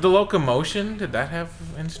 though. Did the locomotion, did that have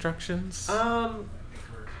instructions? I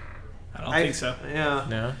don't think so. Yeah.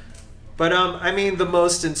 No. But I mean, the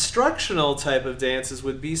most instructional type of dances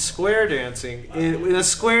would be square dancing. In a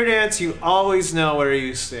square dance, you always know where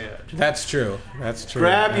you stand. That's true.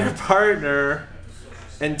 Grab your partner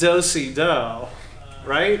and do-si-do,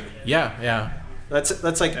 right? Yeah.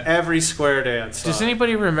 That's like every square dance song. Does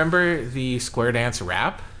anybody remember the square dance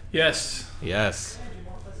rap? Yes.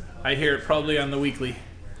 I hear it probably on the weekly.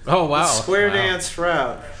 Oh wow. Square dance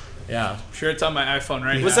rap. Yeah. I'm sure it's on my iPhone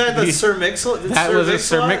right now. Was that the Sir Mix-a-Lot? That was a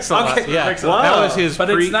Sir Mix-a-Lot. Okay. Yeah. Wow. That was his. But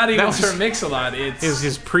it's not even Sir Mix-a-Lot. It was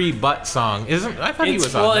his pre-butt song. I thought he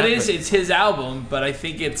was on that. Well, it is. It's his album, but I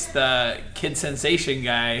think it's the Kid Sensation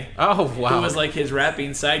guy. Oh wow. Who was like his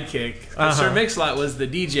rapping sidekick. Sir Mix-a-Lot was the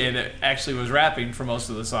DJ that actually was rapping for most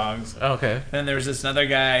of the songs. Okay. Then there was this another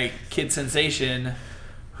guy, Kid Sensation,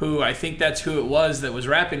 who I think that's who it was that was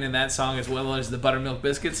rapping in that song, as well as the Buttermilk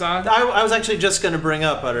Biscuit song. I was actually just going to bring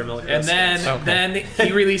up Buttermilk Biscuit. And then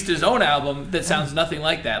he released his own album that sounds nothing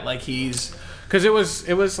like that. Like he's... Because it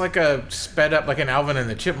was like a sped up, like an Alvin and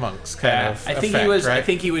the Chipmunks kind of I think effect, he was. right? I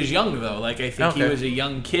think he was young though. Like I think he was a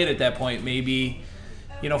young kid at that point, maybe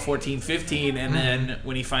 14, 15, and then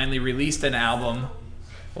when he finally released an album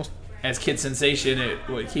as Kid Sensation,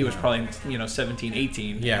 he was probably 17,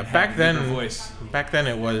 18. Yeah, back then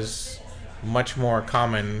it was much more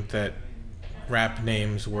common that rap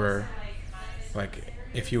names were like,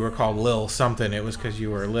 if you were called Lil something, it was because you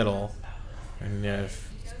were little, and if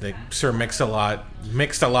the Sir Mix-a-Lot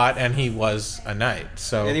mixed a lot, and he was a knight.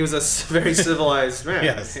 So and he was a very civilized man.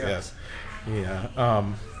 Yes.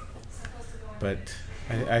 Yeah. But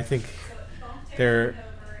I think they're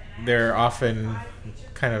often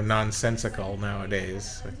kind of nonsensical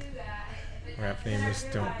nowadays. Like, rap names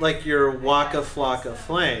don't. Like your Waka Flocka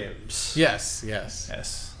Flames. Yes.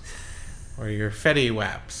 Or your Fetty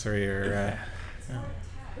Waps, or your.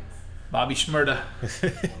 Bobby Shmurda.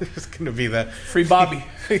 It's going to be the Free Bobby.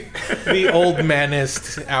 the old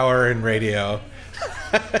manist hour in radio.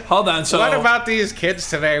 Hold on. So what about these kids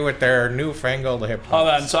today with their newfangled hip hop? Hold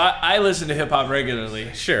on. So I listen to hip hop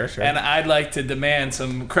regularly. Sure. And I'd like to demand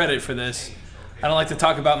some credit for this. I don't like to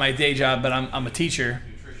talk about my day job, but I'm a teacher.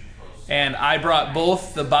 and I brought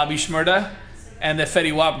both the Bobby Shmurda and the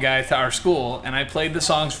Fetty Wap guy to our school, and I played the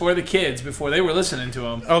songs for the kids before they were listening to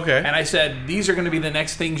them. Okay. And I said, these are going to be the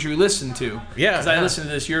next things you listen to. Yeah. Because I listen to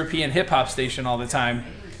this European hip-hop station all the time.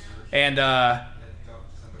 And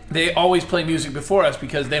they always play music before us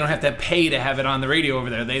because they don't have to pay to have it on the radio over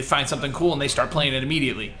there. They find something cool and they start playing it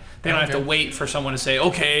immediately. They don't have to wait for someone to say,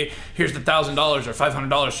 okay, here's the $1,000 or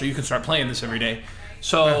 $500 so you can start playing this every day.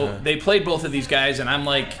 So they played both of these guys, and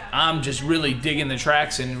I'm just really digging the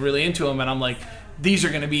tracks and really into them, and I'm like, these are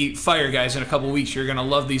going to be fire, guys, in a couple weeks. You're going to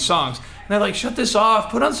love these songs. And they're like, shut this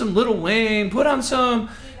off. Put on some Lil Wayne. Put on some,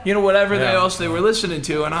 whatever else they were listening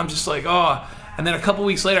to. And I'm just like, oh. And then a couple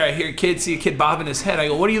weeks later, I see a kid bobbing his head. I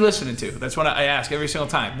go, what are you listening to? That's what I ask every single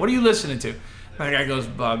time. What are you listening to? And the guy goes,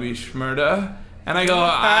 Bobby Shmurda. And I go,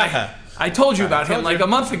 I told you about him like a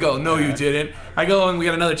month ago. No, you didn't. I go, and we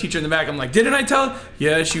got another teacher in the back. I'm like, didn't I tell?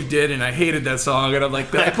 Yes, you did, and I hated that song. And I'm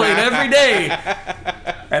like, I play it every day.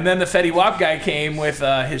 And then the Fetty Wap guy came with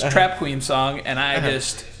his Trap Queen song, and I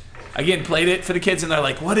just, again, played it for the kids, and they're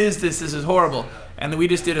like, what is this? This is horrible. And then we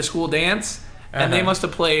just did a school dance, and they must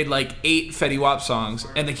have played like 8 Fetty Wap songs,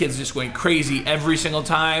 and the kids just went crazy every single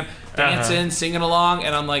time, dancing, singing along.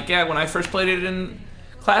 And I'm like, yeah, when I first played it in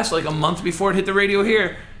class, like a month before it hit the radio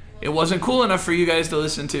here, it wasn't cool enough for you guys to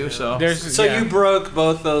listen to. So you broke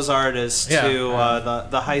both those artists to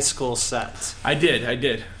the high school set. I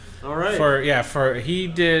did. All right. He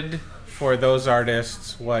did for those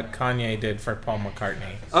artists what Kanye did for Paul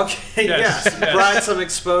McCartney. Okay, yes. Brought some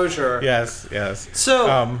exposure. Yes.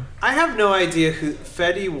 So, I have no idea who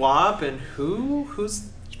Fetty Wap and who's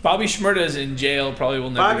Bobby Shmurda is in jail, probably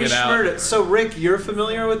will never get out. Bobby Shmurda. So, Rick, you're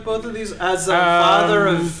familiar with both of these? As a father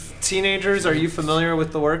of teenagers, are you familiar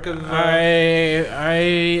with the work of... I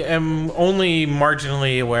am only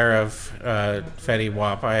marginally aware of Fetty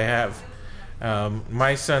Wap. I have...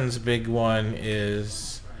 my son's big one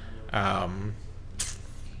is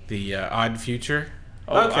the Odd Future.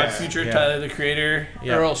 Oh, okay. Odd Future, yeah. Tyler, the Creator,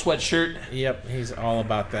 Earl Sweatshirt. Yep, he's all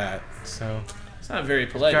about that. So it's not very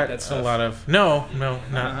polite. That's a lot of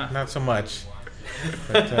not so much.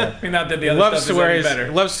 But, not that the other stuff is any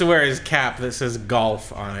better. Loves to wear his cap that says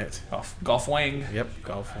golf on it. Golf Wang. Yep,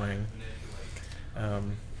 Golf Wang.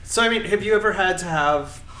 So I mean, have you ever had to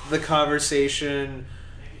have the conversation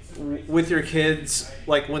with your kids,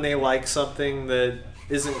 like when they like something that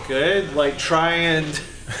isn't good, like try and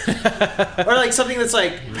or like something that's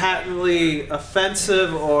like patently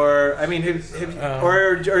offensive, or I mean,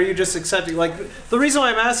 or are you just accepting? Like the reason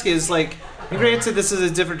why I'm asking is like, granted, this is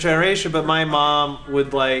a different generation, but my mom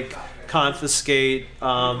would like confiscate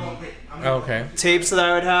tapes that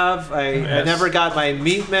I would have. I never got my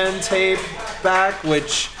Meat Men tape back,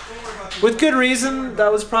 which, with good reason,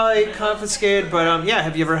 that was probably confiscated. But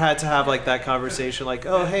have you ever had to have like that conversation, like,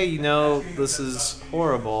 oh hey, this is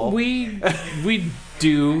horrible? We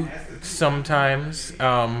do sometimes.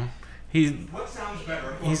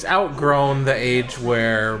 He's outgrown the age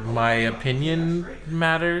where my opinion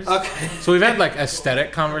matters. Okay. So we've had like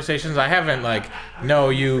aesthetic conversations. I haven't like, no,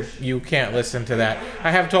 you can't listen to that.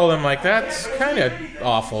 I have told him like, that's kind of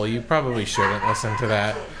awful. You probably shouldn't listen to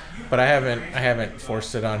that. But I haven't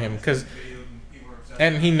forced it on him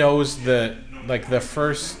and he knows the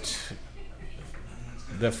first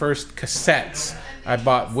cassettes I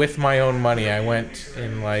bought with my own money. I went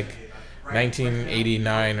in like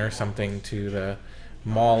 1989 or something to the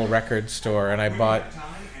mall record store, and I bought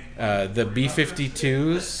the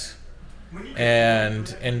B-52s and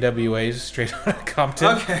NWA's Straight Outta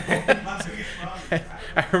Compton. Okay.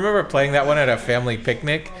 I remember playing that one at a family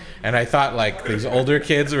picnic, and I thought like these older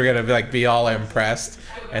kids were gonna be all impressed,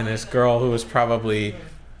 and this girl who was probably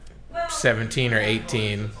 17 or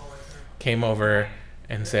 18 came over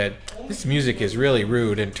and said, "This music is really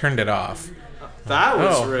rude," and turned it off. That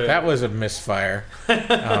was rude. That was a misfire.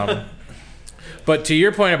 But to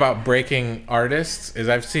your point about breaking artists, is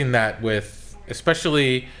I've seen that with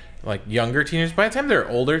especially like younger teenagers. By the time they're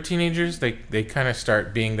older teenagers, they kind of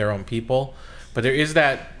start being their own people. But there is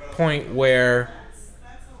that point where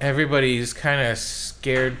everybody's kind of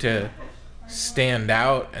scared to stand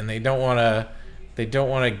out, and they don't want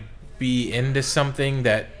to be into something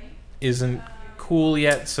that isn't cool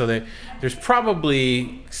yet. So there's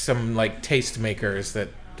probably some like tastemakers that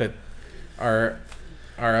are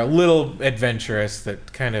a little adventurous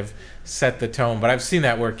that kind of set the tone. But I've seen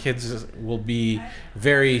that where kids will be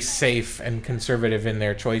very safe and conservative in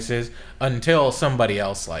their choices until somebody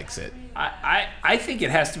else likes it. I think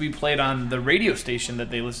it has to be played on the radio station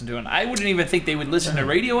that they listen to, and I wouldn't even think they would listen to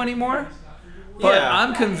radio anymore. But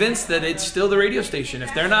I'm convinced that it's still the radio station.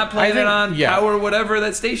 If they're not playing it on power, whatever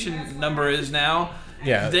that station number is now,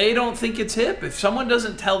 Yeah. they don't think it's hip. If someone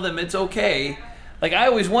doesn't tell them it's okay, like I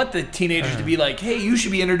always want the teenagers to be like, hey, you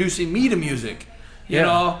should be introducing me to music. You Yeah.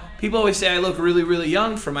 know, people always say I look really, really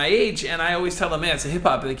young for my age, and I always tell them, man, it's the hip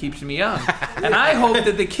hop that keeps me young. And I hope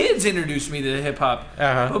that the kids introduce me to hip hop.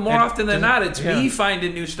 But more often than not, it's me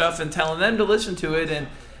finding new stuff and telling them to listen to it. And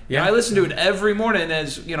you know, I listen to it every morning.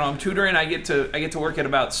 As you know, I'm tutoring. I get to work at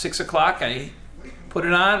about 6 o'clock. I put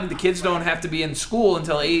it on. The kids don't have to be in school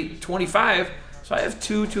until 8:25. So I have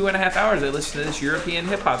 2.5 hours. I listen to this European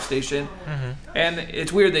hip hop station, and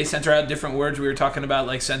it's weird. They censor out different words. We were talking about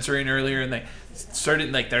like censoring earlier, and they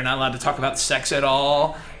started like they're not allowed to talk about sex at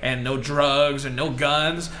all, and no drugs and no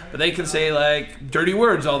guns, but they can say like dirty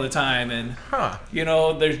words all the time, and you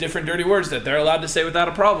know, there's different dirty words that they're allowed to say without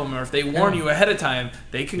a problem, or if they warn you ahead of time,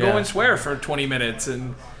 they can go and swear for 20 minutes,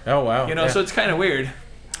 and oh wow, you know, so it's kind of weird.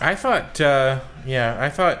 I thought, I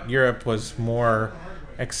thought Europe was more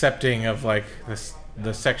accepting of like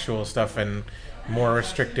the sexual stuff and more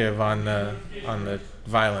restrictive on the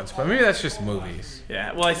violence, but maybe that's just movies.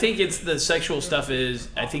 Yeah, well, I think it's the sexual stuff is.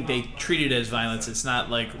 I think they treat it as violence. It's not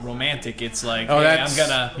like romantic. It's like, hey, I'm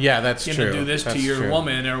gonna that's gonna true. do this That's to your true.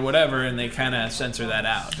 woman or whatever, and they kind of censor that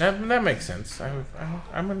out. That makes sense.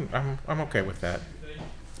 I'm okay with that.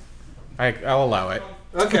 I'll allow it.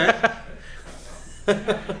 Okay.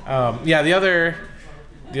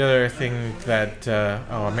 The other thing that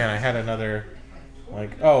oh man, I had another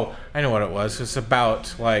I know what it was. It's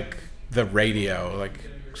about like the radio,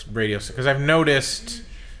 because I've noticed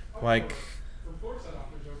like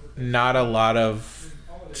not a lot of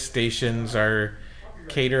stations are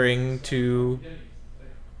catering to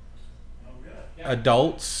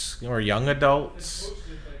adults or young adults.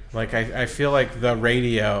 Like I feel like the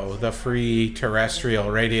radio, the free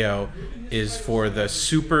terrestrial radio, is for the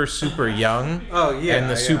super young and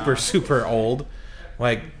the super old.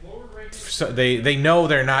 Like, so they know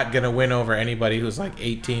they're not gonna win over anybody who's like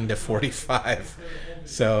 18 to 45.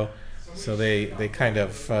 So they kind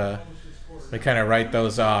of write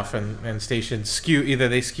those off, and stations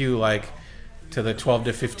skew like to the 12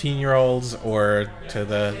 to 15-year-olds or to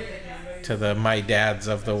the my dads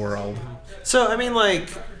of the world. So I mean, like,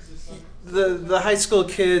 the high school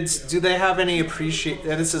kids, do they have any appreciate?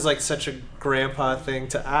 And this is like such a grandpa thing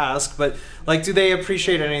to ask, but like, do they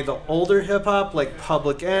appreciate any of the older hip hop, like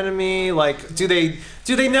Public Enemy? Like, do they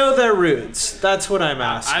know their roots? That's what I'm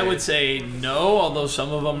asking. I would say no, although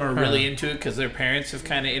some of them are really into it because their parents have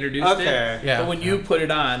kind of introduced it. Yeah. But when you put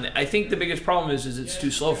it on, I think the biggest problem is it's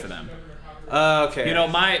too slow for them. Okay. You know,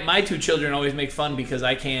 my two children always make fun because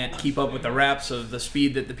I can't keep up with the raps of the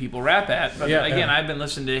speed that the people rap at. But again, I've been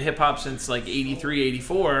listening to hip hop since like 83,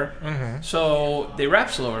 84. So they rap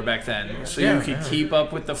slower back then. So you could keep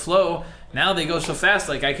up with the flow. Now they go so fast,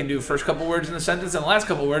 like I can do the first couple words in the sentence and the last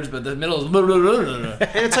couple words, but the middle is blah, blah, blah, blah, blah.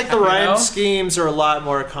 And it's like the rhyme schemes are a lot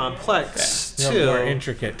more complex too. More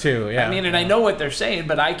intricate too. Yeah. I mean, and I know what they're saying,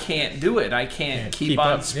 but I can't do it. I can't keep on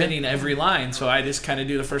up, spinning every line. So I just kind of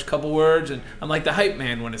do the first couple words, and I'm like the hype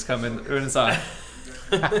man when it's on.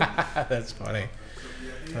 That's funny.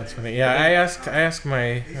 Yeah, I asked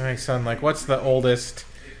my son, like, what's the oldest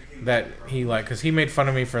that he like, because he made fun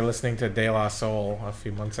of me for listening to De La Soul a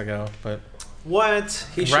few months ago, but what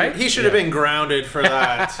he should Right? he should have been grounded for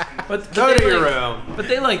that. But Go they to your like- room. But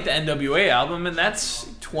they like the NWA album, and that's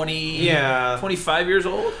 25 years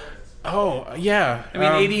old. oh yeah, I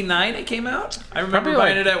mean, 89 it came out. I remember probably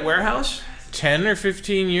buying like- it at Warehouse. 10 or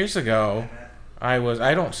 15 years ago, I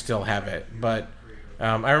don't still have it, but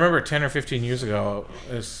I remember 10 or 15 years ago,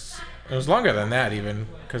 it was longer than that even,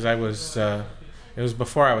 because it was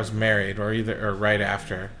before I was married, or right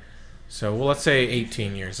after. So, well, let's say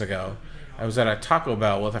 18 years ago. I was at a Taco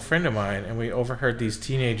Bell with a friend of mine, and we overheard these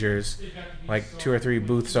teenagers, like 2 or 3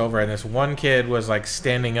 booths over, and this one kid was like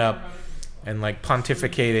standing up and like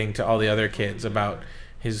pontificating to all the other kids about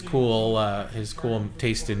his cool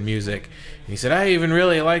taste in music. And he said, I even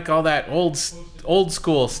really like all that old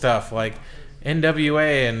school stuff, like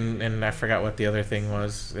NWA and I forgot what the other thing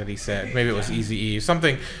was that he said. Maybe it was Eazy-E,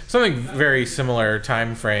 something very similar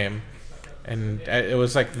time frame. And it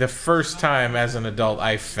was like the first time as an adult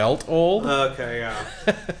I felt old. Okay,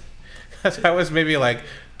 yeah. I was maybe like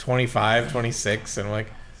 25, 26, and I'm like,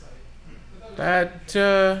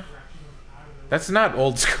 that's not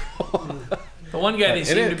old school. The one guy they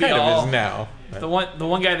seem to be kind all of is now. the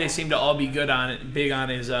one guy they seem to all be big on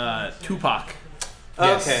is Tupac.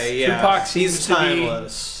 Okay, yeah. Tupac He's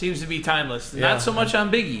timeless. seems to be timeless. Yeah. Not so much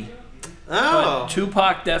on Biggie. Oh. But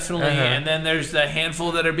Tupac definitely, Uh-huh. and then there's the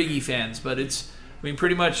handful that are Biggie fans. But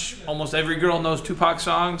pretty much almost every girl knows Tupac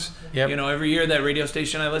songs. Yep. You know, every year that radio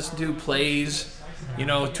station I listen to plays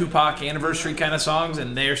Tupac anniversary kind of songs,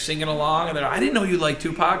 and they're singing along, and they're I didn't know you liked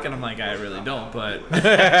Tupac, and I'm like, I really don't, but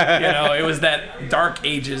it was that dark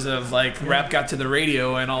ages of like rap got to the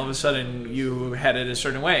radio, and all of a sudden you had it a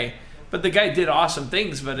certain way. But the guy did awesome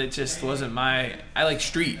things, but it just wasn't I like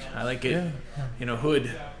street. I like it,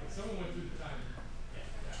 hood.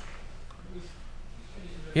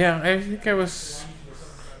 Yeah, I think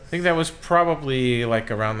that was probably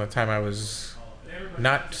like around the time I was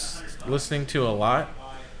not listening to a lot.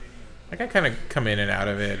 Like I kind of come in and out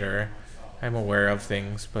of it, or I'm aware of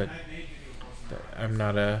things, but I'm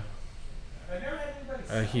not a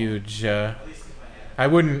huge. I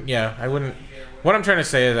wouldn't. What I'm trying to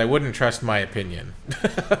say is I wouldn't trust my opinion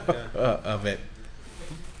of it.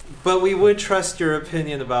 But we would trust your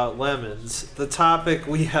opinion about lemons. The topic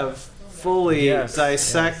we have fully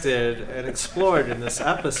dissected and explored in this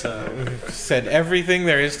episode. We've said everything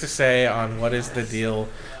there is to say on what is the deal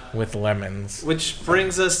with lemons. Which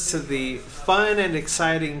brings us to the fun and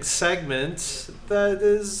exciting segment that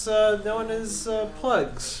is known as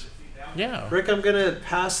plugs. Yeah. Rick, I'm going to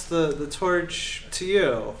pass the torch to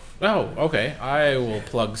you. Oh, okay. I will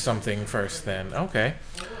plug something first then. Okay.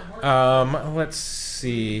 Let's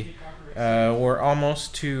see. We're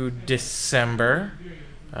almost to December.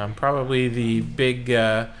 Probably the big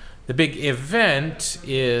event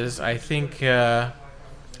is, I think,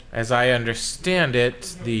 as I understand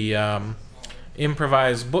it, the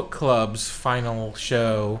Improvised Book Club's final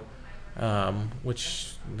show, which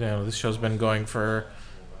this show's been going for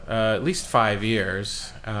at least 5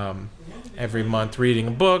 years. Every month, reading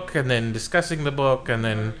a book and then discussing the book and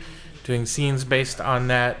then doing scenes based on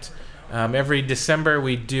that. Every December,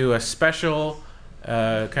 we do a special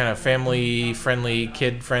kind of family-friendly,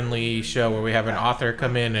 kid-friendly show where we have an author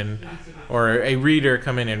come in or a reader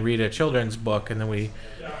come in and read a children's book, and then we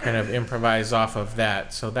kind of improvise off of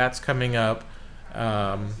that. So that's coming up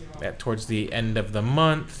towards the end of the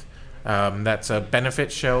month. That's a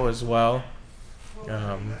benefit show as well.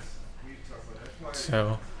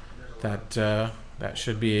 So that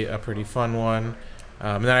should be a pretty fun one.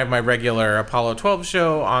 And then I have my regular Apollo 12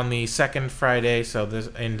 show on the second Friday. So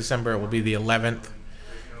in December it will be the 11th.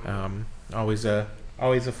 Always a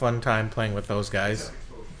fun time playing with those guys.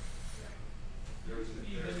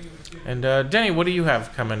 And Denny, what do you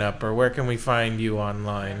have coming up, or where can we find you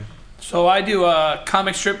online? So I do a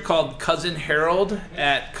comic strip called Cousin Harold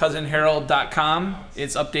at cousinharold.com.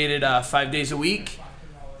 It's updated 5 days a week.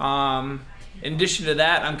 In addition to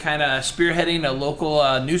that, I'm kind of spearheading a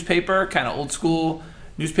local newspaper, kind of old school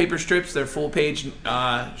newspaper strips. They're full-page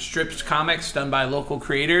strips, comics done by local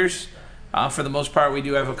creators. For the most part, we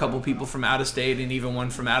do have a couple people from out of state and even one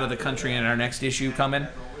from out of the country in our next issue coming.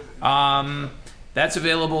 That's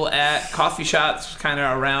available at coffee shops kind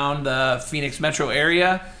of around the Phoenix metro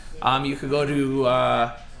area. You could go to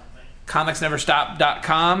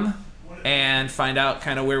comicsneverstop.com and find out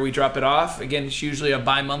kind of where we drop it off. Again, it's usually a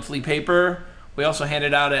bi-monthly paper. We also hand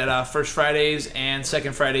it out at First Fridays and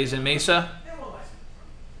Second Fridays in Mesa.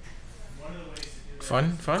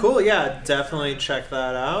 Fun. Cool, yeah, definitely check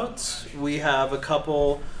that out. We have a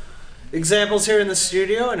couple examples here in the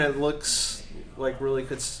studio, and it looks like really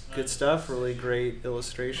good stuff, really great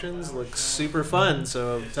illustrations. Looks super fun,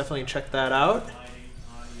 so definitely check that out.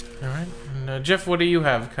 All right. And, Jeff, what do you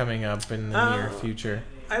have coming up in the near future?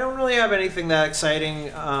 I don't really have anything that exciting.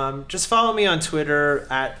 Just follow me on Twitter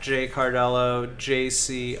at jcardello,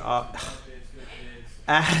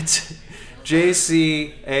 at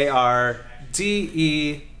JCARDELLO.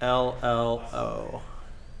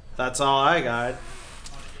 That's all I got.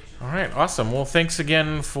 All right, awesome. Well, thanks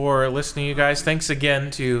again for listening, you guys. Thanks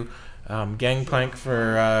again to Gangplank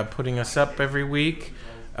for putting us up every week.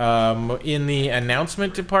 In the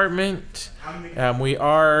announcement department, we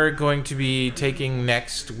are going to be taking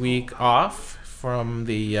next week off from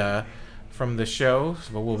the show,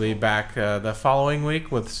 but we'll be back the following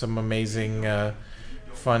week with some amazing,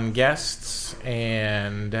 fun guests,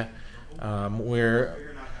 and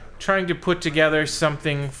we're trying to put together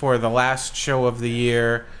something for the last show of the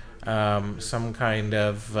year, some kind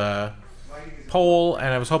of poll, and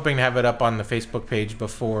I was hoping to have it up on the Facebook page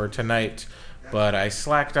before tonight, but I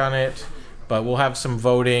slacked on it. But we'll have some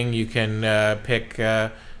voting. You can pick,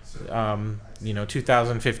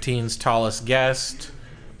 2015's tallest guest,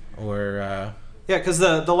 or yeah, because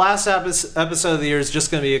the last episode of the year is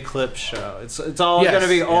just going to be a clip show. It's all going to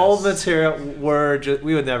be old material.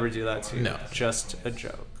 We would never do that to you. No, just a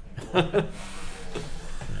joke. No.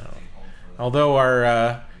 Although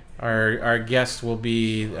our guest will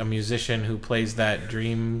be a musician who plays that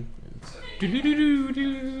dream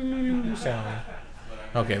sound.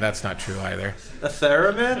 Okay, that's not true either. A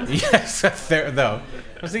theremin? Yes, no.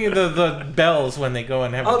 I was thinking the bells when they go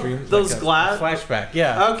and have a dream. Those like flashback.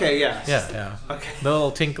 Yeah. Okay, yes. Yeah. Okay. The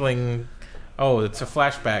little tinkling. Oh, it's a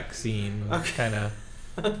flashback scene. Okay. Kind of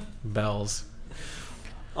bells.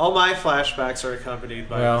 All my flashbacks are accompanied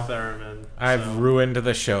by a theremin. I've ruined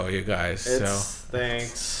the show, you guys.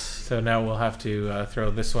 Thanks. So now we'll have to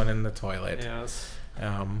throw this one in the toilet. Yes.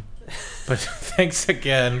 But thanks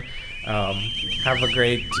again. Have a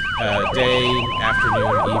great day,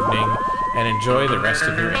 afternoon, evening, and enjoy the rest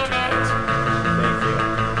of your internet.